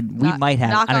 Yeah. We might have.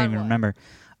 knock I don't on even wood. remember.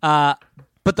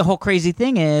 But the whole crazy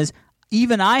thing is,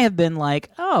 even I have been like,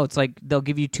 oh, it's like they'll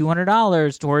give you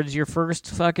 $200 towards your first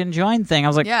fucking join thing. I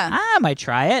was like, Yeah. I might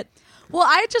try it. well,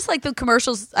 I just like the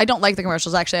commercials. I don't like the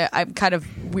commercials. Actually, I'm kind of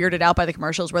weirded out by the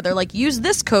commercials where they're like, use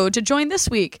this code to join this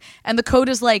week, and the code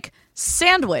is like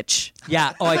sandwich.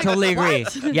 Yeah. Oh, I totally agree.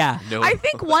 Yeah. No. I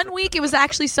think one week it was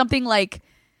actually something like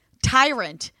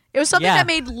tyrant. It was something Yeah. that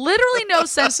made literally no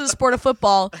sense to the sport of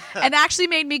football, and actually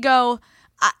made me go,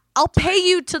 I'll pay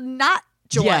you to not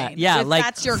join. Yeah, if like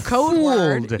that's your code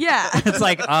fooled. word. Yeah. It's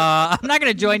like, I'm not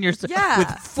going to join your Yeah. with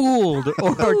fooled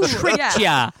or tricked yeah.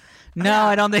 ya. No,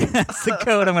 I don't think that's the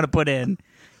code I'm going to put in.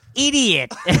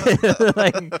 Idiot.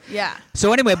 Like, Yeah.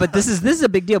 so anyway, but this is a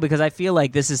big deal because I feel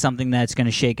like this is something that's going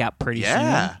to shake out pretty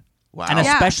Yeah. soon. Wow. And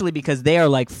especially because they are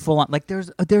like full on. Like there's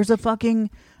a fucking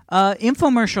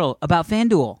infomercial about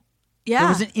FanDuel. Yeah. There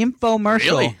was an infomercial.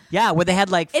 Really? Yeah, where they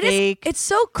had like It is. fake. It's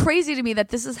so crazy to me that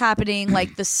this is happening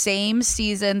like the same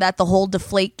season that the whole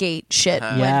Deflategate shit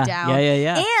Yeah. went down.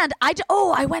 Yeah. And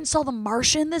I went and saw The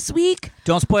Martian this week.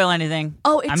 Don't spoil anything.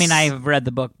 Oh, I mean, it's- I've read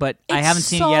the book, but I It's haven't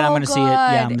seen it yet. I'm going to see it.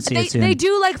 Yeah, I'm going to see they, it soon. They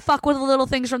do like fuck with the little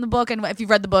things from the book, and if you've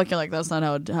read the book, you're like, that's not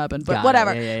how it happened. But Got it.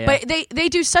 whatever. Yeah. But they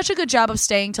do such a good job of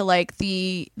staying to like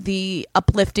the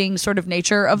uplifting sort of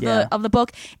nature of Yeah. the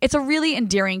book. It's a really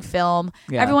endearing film.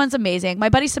 Yeah. Everyone's amazing. My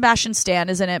buddy Sebastian Stan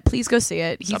is in it. Please go see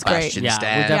it. He's Sebastian great. Yeah,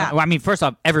 Stan. we're definitely- Yeah. Well, I mean, first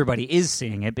off, everybody is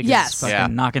seeing it because Yes. it's fucking Yeah.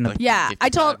 knocking the. Like- Yeah, I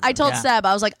told 55. Yeah. Seb,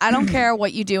 I was like, I don't care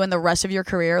what you do in the rest of your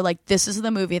career. Like, this is the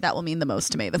movie that will mean the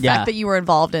most to me. The Yeah. fact that you were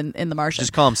involved in The Martian.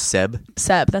 Just call him Seb.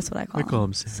 Seb, that's what I call him. call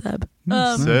him Seb.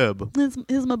 Seb. Seb.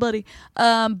 He's my buddy.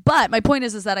 But my point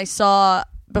is that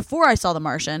before I saw The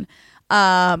Martian.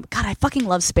 God, I fucking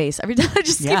love space. Every time I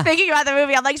just Yeah. keep thinking about the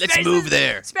movie, I'm like, Let's space move is,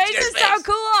 there. Space Let's is go to so space.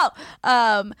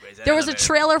 cool. There was a elevator.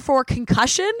 trailer for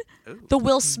Concussion, the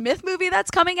Will Smith movie that's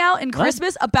coming out in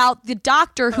Christmas about the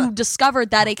doctor who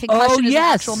discovered that a concussion is an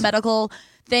yes. actual medical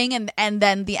thing, and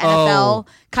then the NFL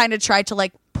kind of tried to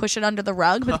like push it under the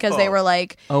rug because they were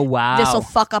like, Oh wow! this will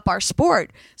fuck up our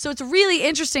sport. So it's really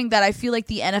interesting that I feel like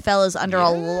the NFL is under a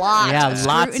lot yeah, of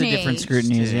lots of scrutiny different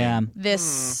scrutinies. Yeah,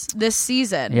 this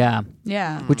season. yeah.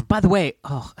 Yeah. Which, by the way,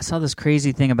 I saw this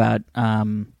crazy thing about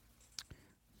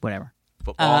whatever.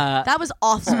 Football. That was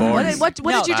awesome. What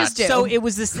did you just do? So it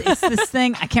was this. It's this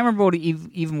thing. I can't remember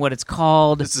even what it's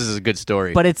called. this is a good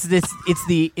story. But it's this. It's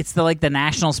the like the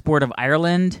national sport of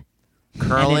Ireland. And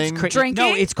Curling. it's Drinking?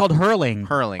 No, it's called hurling.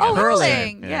 Hurling. Oh, I hurling.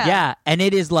 understand. Yeah. Yeah, and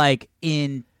it is like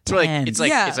intense. It's like it's like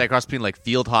Yeah. it's like a cross between like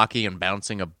field hockey and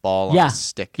bouncing a ball Yeah. on a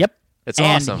stick. Yep. It's and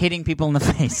awesome. hitting people in the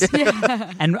face.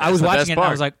 And I was the watching best it and I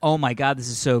part. was like, oh my God, this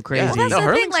is so crazy. Yeah. Well, that's No,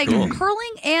 the thing. hurling's Like cool.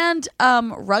 hurling and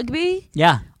rugby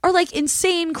Yeah. are like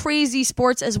insane, crazy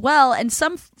sports as well. And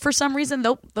for some reason,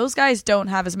 those guys don't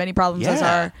have as many problems as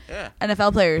Yeah. our Yeah.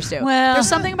 NFL players do. Well- there's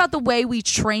something about the way we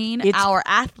train It's- our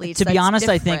athletes. To be that's honest,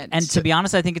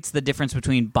 different. I think it's the difference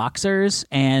between boxers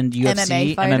and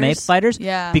UFC MMA fighters. fighters.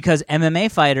 Yeah. Because MMA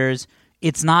fighters,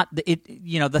 it's not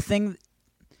the thing.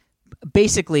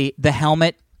 Basically, the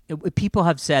helmet. People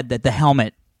have said that the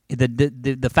helmet,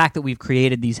 the fact that we've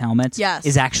created these helmets, Yes.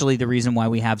 is actually the reason why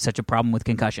we have such a problem with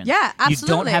concussion. Yeah, You don't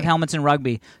absolutely. have helmets in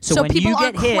rugby, so when people you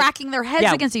aren't get hit, cracking their heads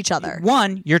Yeah, against each other.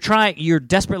 One, you're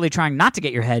desperately trying not to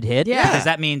get your head hit, Yeah. because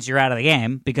that means you're out of the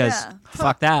game. Because Yeah.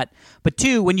 fuck that. But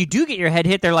two, when you do get your head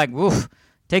hit, they're like, "Oof,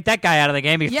 take that guy out of the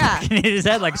game. He Yeah. fucking hit his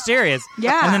head like serious.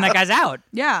 Yeah. And then that guy's out.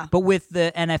 Yeah. But with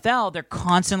the NFL, they're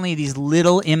constantly these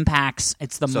little impacts.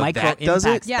 It's the So micro that does it?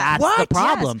 impacts. Yeah. That's the What?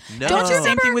 problem. Yes. No. Don't you Same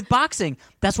remember? thing with boxing.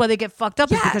 That's why they get fucked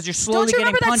up. Is because you're slowly Don't you getting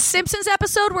remember that punched. Simpsons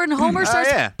episode where Homer starts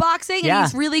yeah. boxing Yeah. and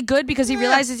he's really good because he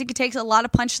realizes he can take a lot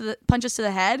of punches to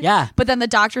the head? Yeah. But then the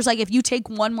doctor's like, if you take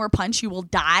one more punch, you will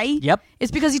die. Yep.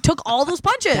 It's because he took all those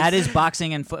punches. That is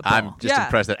boxing and football. I'm just Yeah.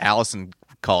 impressed that Allison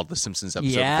called the Simpsons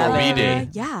episode yeah, before we baby.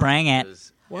 did. Yeah. Bring it.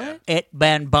 What? It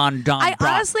been bon don. I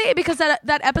honestly, because that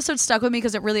episode stuck with me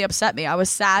because it really upset me. I was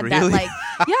sad that Really?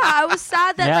 I was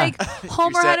sad that Yeah. like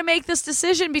Homer said- had to make this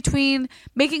decision between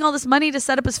making all this money to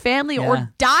set up his family Yeah.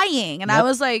 or dying, and I Yep.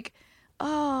 was like,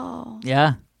 oh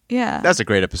Yeah. yeah, That's a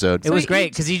great episode. It was he-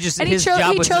 great because he just and he his cho-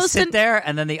 job he was to chose sit to- there,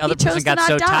 and then the other he chose person to got not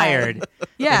so die. tired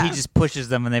Yeah. that he just pushes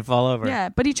them and they fall over. yeah.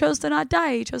 But he chose to not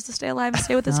die. He chose to stay alive and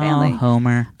stay with his Oh, family.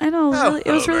 Homer, I know.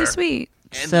 It was really Homer. sweet.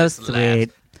 so Endless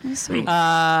sweet. It was sweet.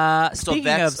 So Speaking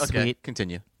that's of okay. sweet,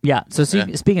 Continue. yeah. So Yeah.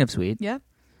 speaking of sweet, yeah.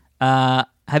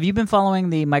 have you been following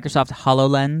the Microsoft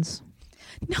HoloLens?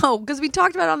 No, because we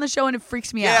talked about it on the show and it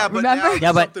freaks me Yeah, out. but Remember? now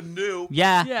Yeah, but- something new.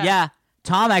 Yeah, Yeah. yeah.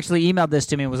 Tom actually emailed this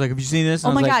to me and was like, "Have you seen this?" And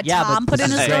Oh I was my like, God, yeah, Tom but put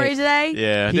in this a is story great. today.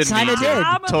 Yeah, He didn't kinda mean to.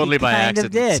 did. Totally He by kind of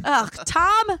accident. did. Ugh,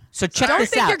 Tom. So check Don't this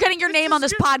think out. you're getting your name on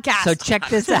this podcast. So check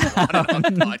this out.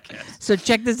 Podcast. So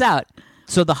check this out.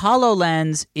 So the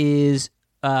HoloLens is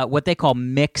what they call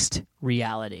mixed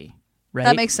reality, right?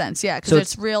 that makes sense. Yeah, because So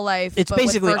it's real life. It's but with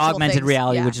basically virtual augmented things.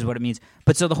 reality, Yeah. which is what it means.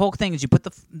 But so the whole thing is you put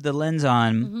the lens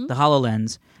on, the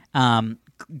HoloLens,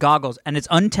 goggles, and it's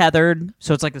untethered.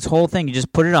 So it's like this whole thing. You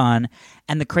just put it on.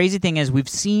 And the crazy thing is we've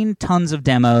seen tons of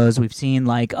demos. We've seen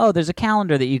like, oh, there's a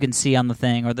calendar that you can see on the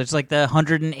thing, or there's like the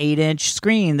 108-inch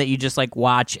screen that you just like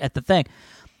watch at the thing.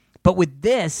 But with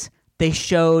this, they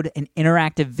showed an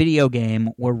interactive video game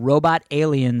where robot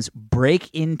aliens break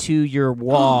into your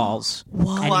walls. And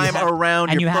you Climb around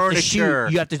and your you have furniture. To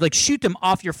shoot, you have to like shoot them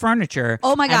off your furniture.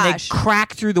 Oh my And gosh. they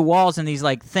crack through the walls, and these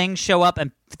like things show up,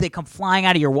 and they come flying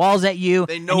out of your walls at you.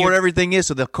 They and know you're- where everything is,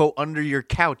 so they'll go under your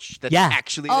couch. That's Yeah.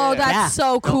 actually Oh, there. that's Yeah. so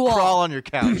They'll cool. crawl on your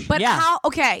couch. But Yeah. how?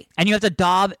 Okay, and you have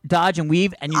to dodge and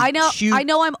weave, and you I know. shoot. I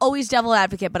know. I'm always devil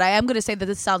advocate, but I am going to say that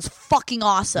this sounds fucking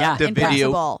awesome. Yeah. the and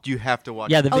video possible. you have to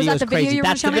watch. Yeah, the Oh, is video that is the video crazy. you were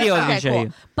That's the showing me? video I'm Okay, going to show cool.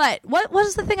 you. But what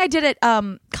was the thing I did at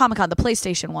Comic-Con, the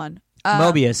PlayStation one?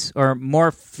 Mobius or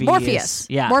Morpheus. Morpheus.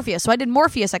 Yeah. Morpheus. So I did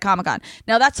Morpheus at Comic-Con.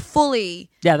 Now that's fully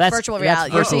That's virtual that's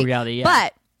reality. virtual See, reality. Yeah.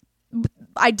 But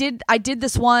I did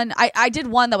this one. I did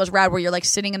one that was rad where you're like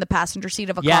sitting in the passenger seat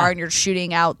of a Yeah. car and you're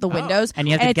shooting out the windows. and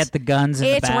you have to it's- get the guns in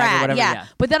the It's bag rad, or whatever. yeah.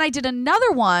 But then I did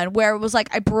another one where it was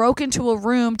like I broke into a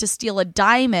room to steal a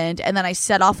diamond, and then I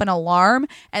set off an alarm,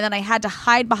 and then I had to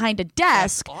hide behind a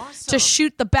desk to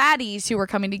shoot the baddies who were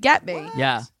coming to get me.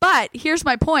 Yeah. But here's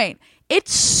my point: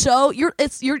 it's so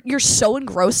you're so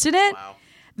engrossed in it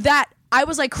that I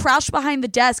was like crouched behind the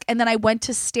desk, and then I went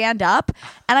to stand up,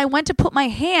 and I went to put my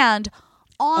hand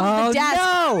on Oh, the desk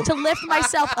no. to lift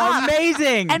myself up,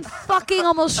 Amazing. and fucking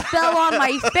almost fell on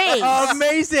my face.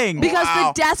 Amazing. Because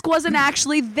Wow. the desk wasn't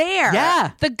actually there.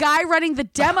 Yeah. The guy running the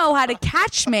demo had to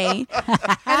catch me. And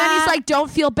then he's like, don't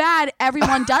feel bad.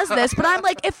 Everyone does this. But I'm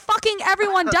like, if fucking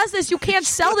everyone does this, you can't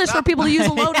sell this for people to use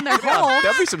alone in their home.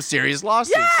 There'll be some serious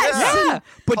lawsuits. Yes! Yeah,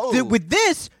 but Oh. with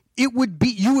this, it would be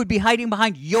you would be hiding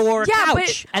behind your Yeah, but-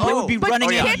 couch, and they would be but running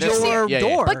can't at you see- your Yeah,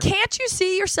 yeah. door. But can't you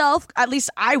see yourself? At least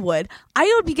I would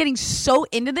be getting so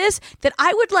into this that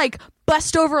I would like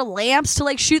bust over lamps to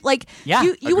like shoot. Like Yeah.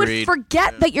 you would Agreed.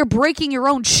 forget that you're breaking your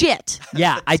own shit.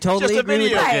 Yeah, I totally Just a agree with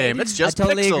video that. game. It's just I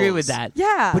totally agree pixels. with that.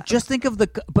 Yeah. but just think of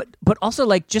but also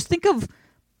like just think of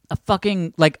a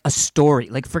fucking like a story.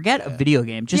 Like forget a video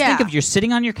game. Just think Yeah. of you're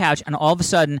sitting on your couch and all of a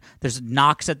sudden there's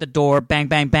knocks at the door, bang,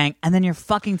 bang, bang, and then your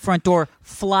fucking front door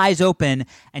flies open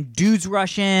and dudes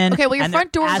rush in. Okay, well your and they're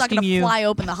front door is not asking going to you- fly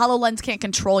open. The HoloLens can't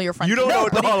control your front You don't door. know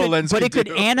what the HoloLens but can it could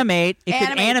do. animate. It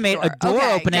could animate a door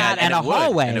Okay, opening got it. and a it would,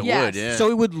 hallway. and it Yes. would, yeah. So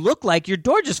it would look like your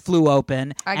door just flew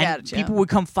open, I and got it, yeah. people would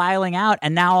come filing out,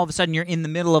 and now all of a sudden you're in the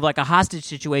middle of like a hostage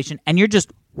situation, and you're just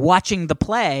watching the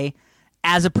play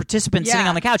as a participant sitting Yeah.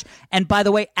 on the couch. And by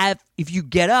the way, if you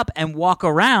get up and walk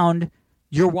around,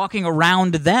 you're walking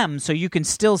around them, so you can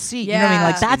still see. You know what I mean? Yeah.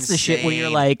 Like that's the shit where you're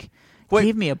Insane. like, Wait.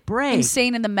 give me a break.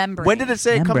 Insane in the membrane. When did it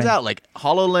say it comes Membrane. out? Like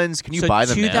HoloLens, can you So buy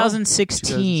them now?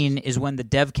 2016 is when the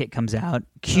dev kit comes out.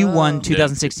 Q1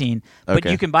 2016. But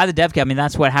Okay. you can buy the dev kit. I mean,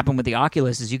 that's what happened with the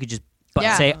Oculus is you could just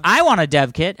Yeah. say, I want a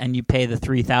dev kit, and you pay the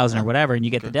 $3,000 or whatever, and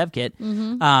you get the dev kit.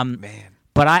 Man.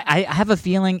 But I have a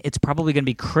feeling it's probably going to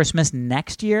be Christmas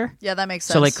next year. Yeah, that makes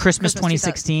sense. So like Christmas 2000.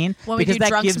 2016, When we because do that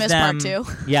Drunk gives Smith them Part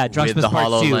 2. yeah, Drunk With Smith the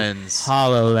Part 2. HoloLens.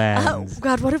 HoloLens. Oh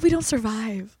God, what if we don't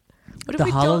survive? What if The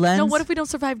we HoloLens? don't? No, what if we don't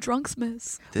survive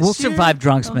Drunksmiths? This We'll year? survive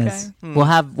Drunksmiths. Okay.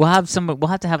 We'll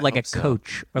have to have like a hope so.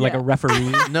 coach or like Yeah. a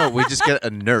referee. No, we just get a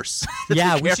nurse.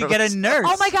 Yeah, we should get a nurse.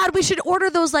 Oh my God, we should order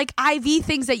those like IV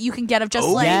things that you can get of just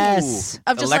Oh, like yes.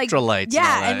 of just electrolytes. like yeah,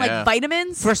 and, all that, and like yeah.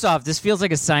 vitamins. First off, this feels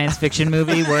like a science fiction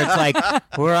movie where it's like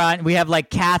we have like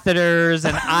catheters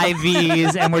and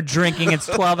IVs and we're drinking. It's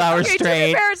 12 hours Okay, to be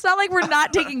straight. fair, it's not like we're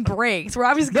not taking breaks. We're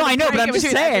obviously No, gonna I know, break but I'm in just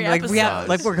between saying, every like we have, episode.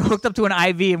 like we're hooked up to an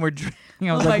IV and we're drinking.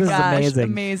 I was Oh like, my this gosh, is amazing.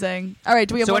 amazing! All right,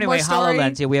 do we have So one anyway, more story?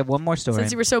 HoloLens. Yeah, we have one more story.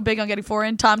 Since you were so big on getting 4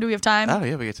 in, Tom, do we have time? Oh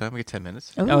yeah, we get time. We get 10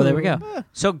 minutes. Oh, there we go.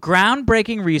 So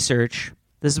groundbreaking research.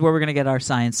 This is where we're going to get our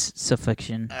science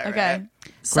fiction. Okay,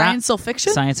 science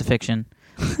fiction. Science fiction.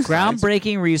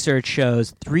 Groundbreaking research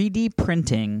shows 3D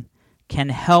printing can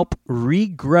help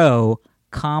regrow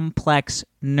complex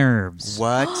nerves.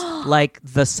 What? Like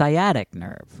the sciatic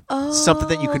nerve. Oh, Something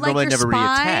that you could like normally your never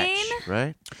spine? reattach,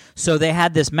 right? So they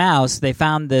had this mouse. They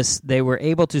found this. They were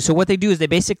able to. So what they do is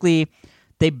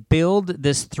they build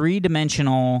this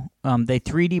 3-dimensional. They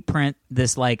 3D print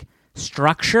this like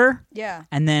structure. Yeah.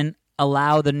 And then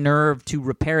allow the nerve to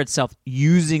repair itself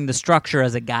using the structure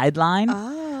as a guideline.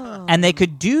 Oh. And they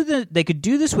could do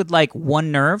this with like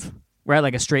one nerve, right,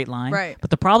 like a straight line. Right. But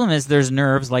the problem is there's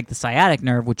nerves like the sciatic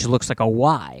nerve, which looks like a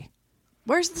Y.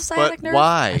 Where's the sciatic But nerve?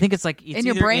 why? I think it's like it's In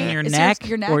your either brain? in your It's neck,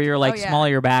 your neck? or your like Oh, yeah. small of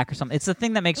your back or something. It's the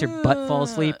thing that makes your butt fall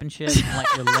asleep and shit, and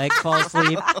like your leg fall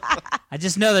asleep. I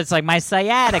just know that it's like my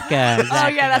sciatica. Is Oh,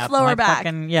 yeah, that's acting up. lower My back.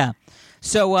 fucking- yeah.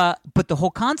 So, but the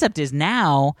whole concept is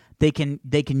now they can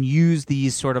use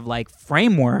these sort of like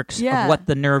frameworks Yeah. of what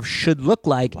the nerve should look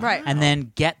like, Right. and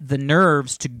then get the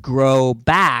nerves to grow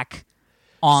back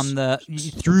on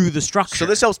through the structure. So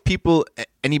this helps people,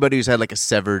 anybody who's had like a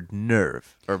severed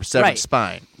nerve or severed Right.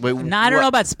 spine. Wait, Now, I don't know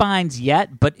about spines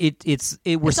yet, but we're It's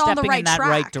on the stepping right in that track.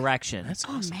 right direction. That's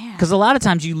Oh awesome. man. Because a lot of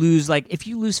times you lose, like, if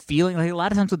you lose feeling, like a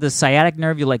lot of times with the sciatic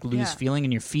nerve, you like lose Yeah. feeling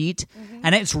in your feet,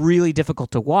 and it's really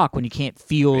difficult to walk when you can't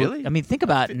feel. Really? I mean, think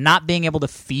about not being able to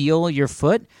feel your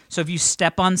foot. So if you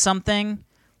step on something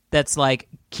that's like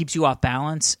keeps you off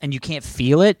balance and you can't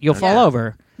feel it, you'll fall Yeah.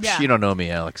 over. Yeah. You don't know me,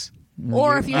 Alex.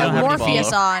 Or if you I have don't have any Morpheus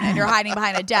follow. on and you're hiding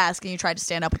behind a desk and you tried to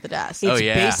stand up with the desk. Oh, It's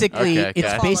yeah. basically Okay, it's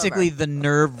okay. basically the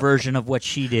nerve version of what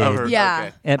she did Oh,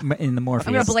 Yeah. okay. in the Morpheus.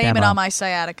 I'm gonna blame it demo. on my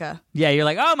sciatica. Yeah, you're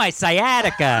like, oh, my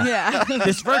sciatica. Yeah.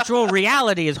 This virtual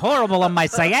reality is horrible on my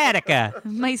sciatica.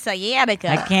 My sciatica.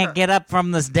 I can't get up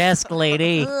from this desk,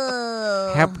 lady.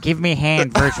 Ugh. Help, give me a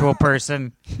hand, virtual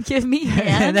person. Give me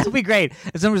hand. That'd be great.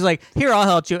 If somebody's like, "Here, I'll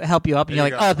help you up," and you're There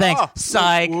like, you go. "Oh, thanks, Oh,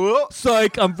 psych, whoa.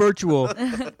 psych, I'm virtual."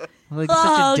 Like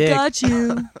Oh, such a dick. got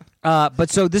you. But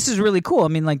so this is really cool. I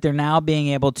mean, like they're now being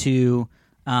able to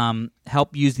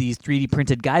help use these 3D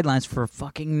printed guidelines for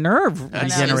fucking nerve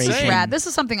That's I know, this is regeneration. rad. This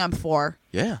is something I'm for.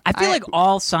 Yeah. I feel I- like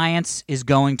all science is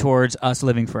going towards us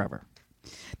living forever.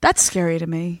 That's scary to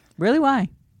me. Really? Why?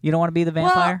 You don't want to be the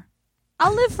vampire?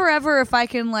 I'll live forever if I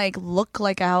can like look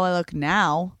like how I look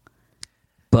now.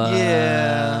 But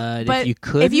Yeah. But if you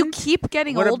could, if you keep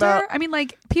getting What older, about- I mean,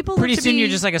 like people. pretty look to soon me, you're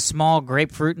just like a small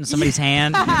grapefruit in somebody's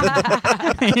hand.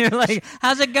 And you're like,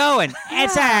 how's it going?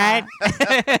 It's all right.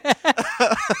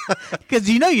 Because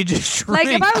you know you just shrink. like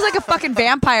if I was like a fucking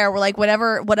vampire, where like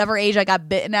whatever age I got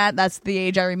bitten at, that's the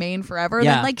age I remain forever.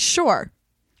 Yeah. Then like sure,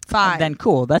 fine. Then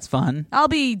cool, that's fun. I'll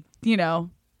be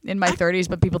in my 30s,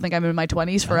 but people think I'm in my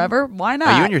 20s forever. Why not?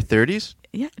 Are you in your 30s?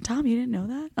 Yeah, Tom, you didn't know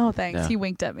that? Oh, thanks. No. He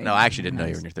winked at me. No, I actually didn't know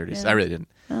you were in your 30s. Yeah. I really didn't.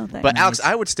 Oh, thanks. But Alex,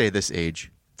 I would stay this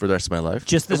age for the rest of my life.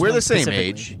 Just this We're one the same specifically.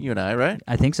 age, you and I, right?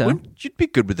 I think so. Wouldn't you be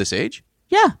good with this age?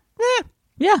 Yeah. Yeah.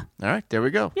 Yeah. All right, there we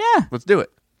go. Yeah. Let's do it.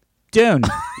 Done.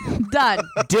 Done.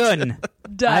 Done.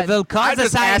 Done. I will call I the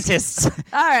just asked- scientists.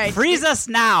 All right. Freeze us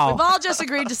now. We've all just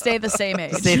agreed to stay the same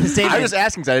age. Stay the same I age. was just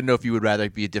asking because I didn't know if you would rather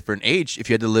be a different age. If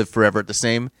you had to live forever at the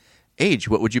same age,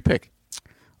 what would you pick?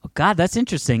 Oh, God, that's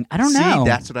interesting. I don't know. See,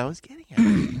 that's what I was getting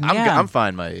at. Yeah. I'm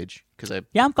fine my age because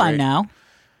Yeah, I'm fine now.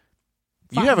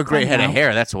 You have a great fine head of now.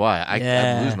 hair. That's why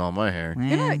Yeah. I'm losing all my hair.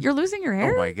 You're losing your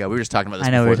hair? Oh my god, we were just talking about this.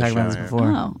 I know we were before talking about the this show,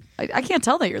 before. Oh, I can't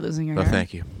tell that you're losing your yeah. Oh, hair.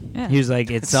 thank you. Yeah. He was like,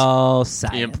 it's all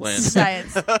science. implant.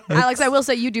 Science. Alex, I will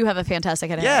say you do have a fantastic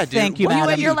head of Yeah, hair. dude. Thank you, What madam.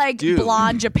 You and your like do?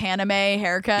 blonde Japanime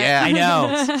haircut. Yeah. I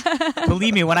know.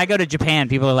 Believe me, when I go to Japan,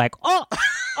 people are like, oh,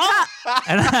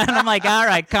 and I'm like, all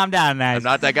right, calm down, guys. I'm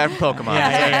not that guy from Pokemon.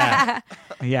 Yeah.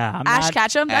 Yeah, I'm Ash not.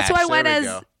 Ketchum. That's who Ash, I went there we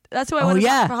as. go. That's who I Oh, went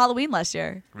yeah. as for Halloween last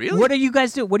year. Really? What are you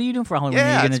guys doing? What are you doing for Halloween?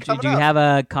 Yeah, Are you it's do coming you up. have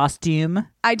a costume?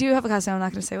 I do have a costume. I'm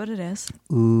not going to say what it is.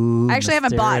 Ooh, I actually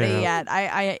haven't bought Mysterio. it yet.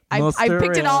 I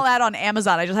picked it Mysterio. all out on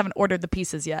Amazon. I just haven't ordered the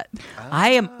pieces yet. I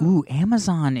am. Ooh,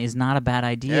 Amazon is not a bad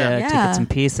idea Yeah. to get some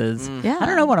pieces. Yeah. I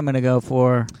don't know what I'm going to go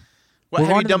for. What We're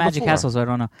have going you to the done Magic before? Castle, so I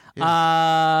don't know.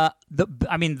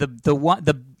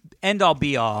 The end all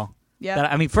be all.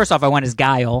 Yeah. First off, I went as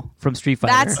Guile from Street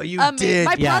Fighter. That's Oh, you amazing. did?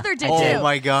 My Yeah. brother did Oh too.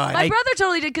 my God. My brother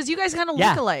totally did because you guys kind of yeah.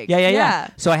 look alike. Yeah.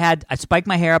 So I spiked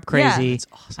my hair up crazy. Yeah. That's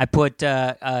awesome. I put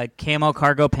camo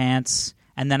cargo pants,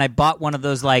 and then I bought one of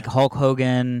those like Hulk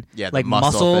Hogan Yeah, the like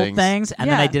muscle things, things. and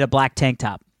then Yeah. I did a black tank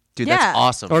top Dude, Yeah. that's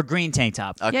awesome. or green tank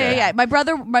top. Okay. Yeah. My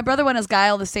brother went as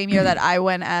Guile the same year that I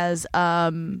went as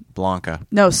Blanca.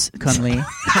 Kun Lee.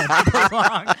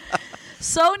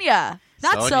 Sonya.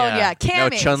 Not Sonya. Sonya.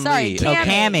 Cammy. No, Chun-Li. Sorry, Oh, Cammy.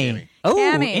 Cammy. Oh,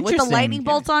 Cammy with the interesting. lightning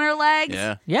bolts on her legs.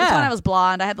 Yeah. Yeah. That's when I was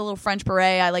blonde. I had the little French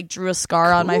beret. I like drew a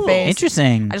scar on my Cool. face.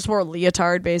 Interesting. I just wore a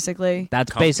leotard basically.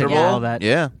 That's basically Comfortable. all that.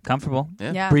 Yeah. Comfortable.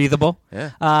 Yeah. Yeah. Breathable. Yeah.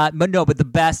 But the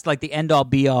best, like the end all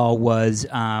be all was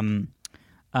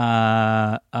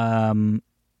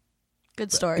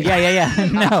Good story. yeah.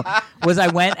 No, was I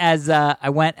went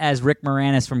as Rick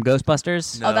Moranis from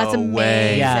Ghostbusters. Oh, that's No amazing.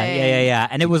 way. Yeah.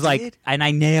 And it was like, did? and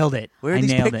I nailed it. Where are I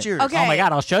these nailed pictures? It. Okay. Oh my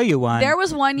God, I'll show you one. There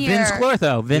was one year. Vince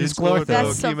Clortho. Vince Clortho.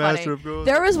 That's so Keymaster of funny. Gold.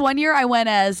 There was one year I went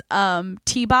as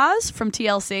T-Boz from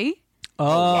TLC. Oh,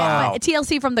 wow.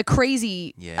 TLC from the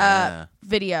Crazy Yeah.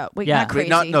 video. Wait, Yeah. not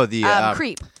Crazy.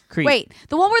 Creep. Creep. Wait,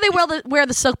 the one where they wear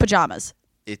the silk pajamas.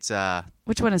 It's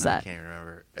Which one is I that? can't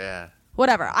remember. Yeah.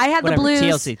 Whatever. I had Whatever, the blues.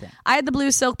 TLC thing. I had the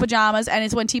blue silk pajamas, and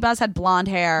it's when T-Boz had blonde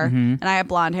hair, and I had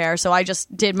blonde hair, so I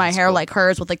just did my hair cool. like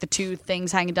hers with like the two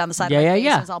things hanging down the side Yeah, of my yeah, face,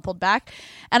 yeah. and it's all pulled back.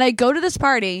 And I go to this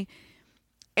party,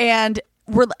 and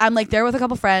I'm like there with a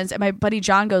couple friends, and my buddy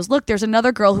John goes, "Look, there's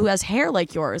another girl who has hair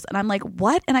like yours," and I'm like,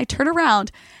 "What?" And I turn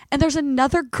around, and there's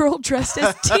another girl dressed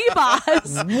as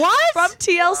T-Boz. What? From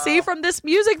TLC from this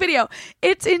music video.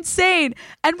 It's insane.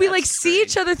 And we like see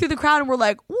each other through the crowd and we're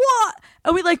like, what?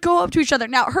 And we like go up to each other.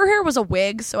 Now her hair was a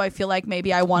wig, so I feel like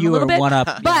maybe I won You a little were bit. one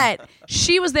up. But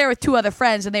she was there with two other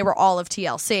friends and they were all of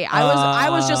TLC. I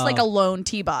was just like a lone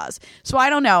T-Boz. So I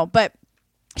don't know. But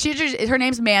her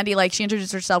name's Mandy. Like she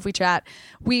introduced herself. We chat.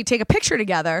 We take a picture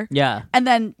together. Yeah. And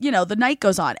then, the night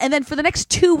goes on. And then for the next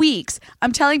 2 weeks,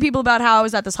 I'm telling people about how I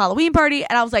was at this Halloween party.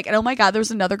 And I was like, oh my God, there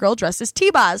was another girl dressed as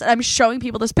T-Boz. And I'm showing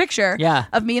people this picture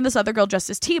of me and this other girl dressed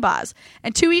as T-Boz.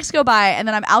 And 2 weeks go by. And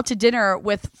then I'm out to dinner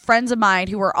with friends of mine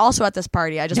who were also at this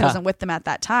party. I just wasn't with them at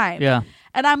that time. Yeah.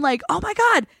 And I'm like, oh my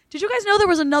God, did you guys know there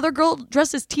was another girl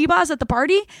dressed as T-Boz at the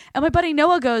party? And my buddy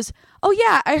Noah goes, oh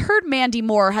yeah, I heard Mandy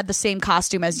Moore had the same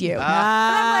costume as you. And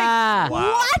I'm like,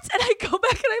 Wow. what? And I go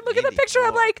back and I look at the picture.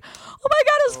 I'm like, oh my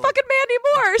God, it was fucking Mandy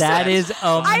Moore. That So is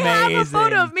amazing. I have a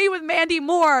photo of me with Mandy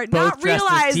Moore, Both not dressed as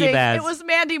realizing T-Baz. it was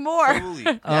Mandy Moore. Holy,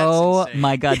 that's Oh insane.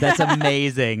 my God, that's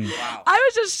amazing. Wow. I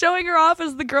was just showing her off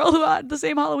as the girl who had the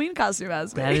same Halloween costume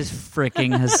as me. That is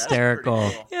freaking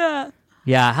hysterical. yeah.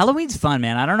 Yeah, Halloween's fun,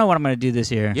 man. I don't know what I'm going to do this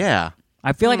year. Yeah.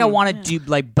 I feel like I want to do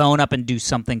like bone up and do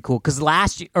something cool because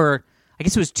last year, or I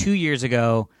guess it was 2 years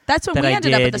ago. That's when that we I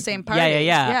ended up at did- the same party.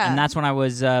 Yeah. And that's when I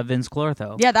was Vince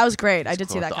Clortho. Yeah, that was great. I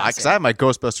did see that Because costume. I have my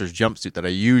Ghostbusters jumpsuit that I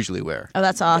usually wear. Oh,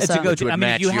 that's awesome. It's a go-to. Would I mean,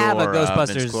 match you have a your,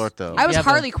 Ghostbusters. Vince Clortho. I was You have a-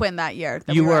 Harley Quinn that year.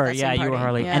 that You we were. were, at that same you were party.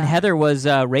 Harley. Yeah. And Heather was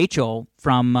Rachel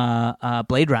from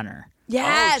Blade Runner.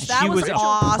 Yes, that she was a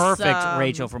awesome. perfect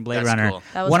Rachel from Blade That's Runner. cool.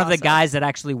 That was One of the awesome. guys that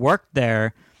actually worked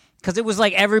there. Because it was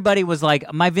like everybody was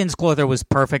like, my Vince Clortho was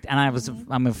perfect, and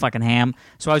I'm a fucking ham,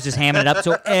 so I was just hamming it up.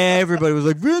 So everybody was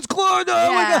like, Vince Clortho,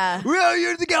 oh my Yeah. God, well,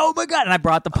 you're the guy, oh my God, and I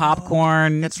brought the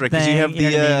popcorn. That's right, 'cause you thing, have know what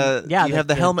I mean? you have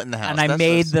the helmet in the house. and I That's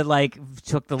made what's- the like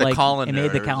took the like I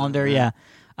made the calendar. calendar, Yeah.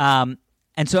 yeah.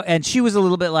 And she was a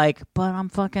little bit like, but I'm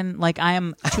fucking like I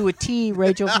am to a T,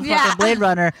 Rachel from Yeah. fucking Blade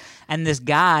Runner, and this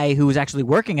guy who was actually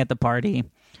working at the party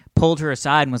pulled her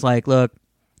aside and was like, look,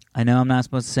 I know I'm not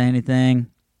supposed to say anything.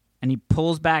 And he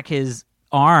pulls back his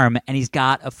arm, and he's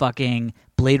got a fucking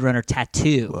Blade Runner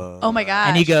tattoo. Oh my gosh.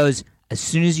 And he goes, as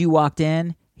soon as you walked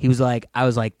in, he was like, I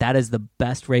was like, that is the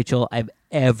best Rachel I've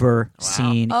ever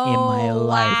seen in my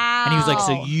life. And he was like,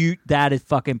 wow. that is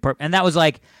fucking perfect. And that was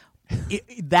like,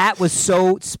 that was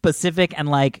so specific, and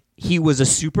like, he was a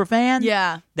super fan.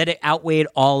 Yeah. That it outweighed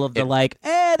all of the like,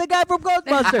 hey, the guy from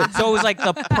Ghostbusters. So it was like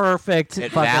the perfect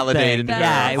It fucking validated thing. her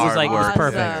Yeah, it was hard like, it was work.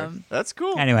 perfect. Awesome. That's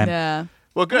cool. Anyway. Yeah.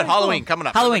 Well, good. Halloween coming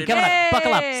up. Halloween coming Yay. up.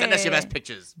 Buckle up. Send us your best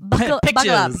pictures. Buckle up. Pictures.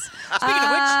 Speaking of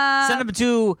Uh, which, send them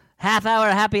to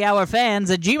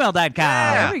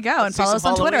halfhourhappyhourfans@gmail.com. There we go. And See follow us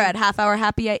some on Twitter Halloween. at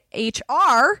halfhourhappyhr.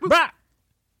 Brah.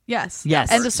 Yes.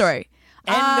 Yes. End of story.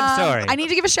 End of story. I need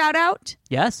to give a shout out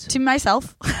Yes. to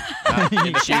myself.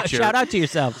 Shout out to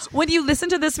yourselves. When you listen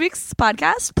to this week's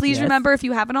podcast, please Yes. remember, if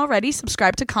you haven't already,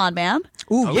 subscribe to Con Man.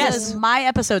 Ooh, Oh, yes. Because my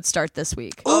episodes start this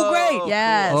week. Oh, great.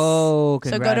 Yes. Oh,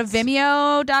 So congrats. go to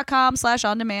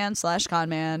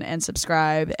vimeo.com/ondemand/conman and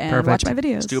subscribe and Perfect. watch my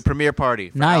videos. Let's do a premiere party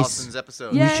for Nice. Allison's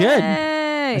episode. We should.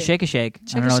 Yay. A shake a shake. I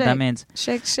Shake don't a know what that shake. means.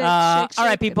 Shake, shake, All shake, right,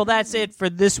 shake. people, that's it for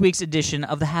this week's edition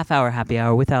of the Half Hour Happy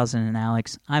Hour with Allison and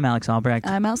Alex. I'm Alex Albrecht.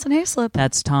 I'm Alison Hayslip.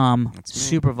 That's Tom, me.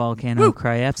 Super Volcano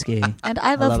Krajewski. And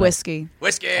I love love it. whiskey.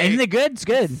 Whiskey. Isn't it good? It's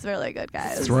good. It's really good,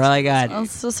 guys. It's really good.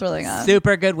 It's just really good.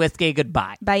 Super good whiskey.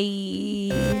 Goodbye.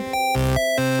 Bye.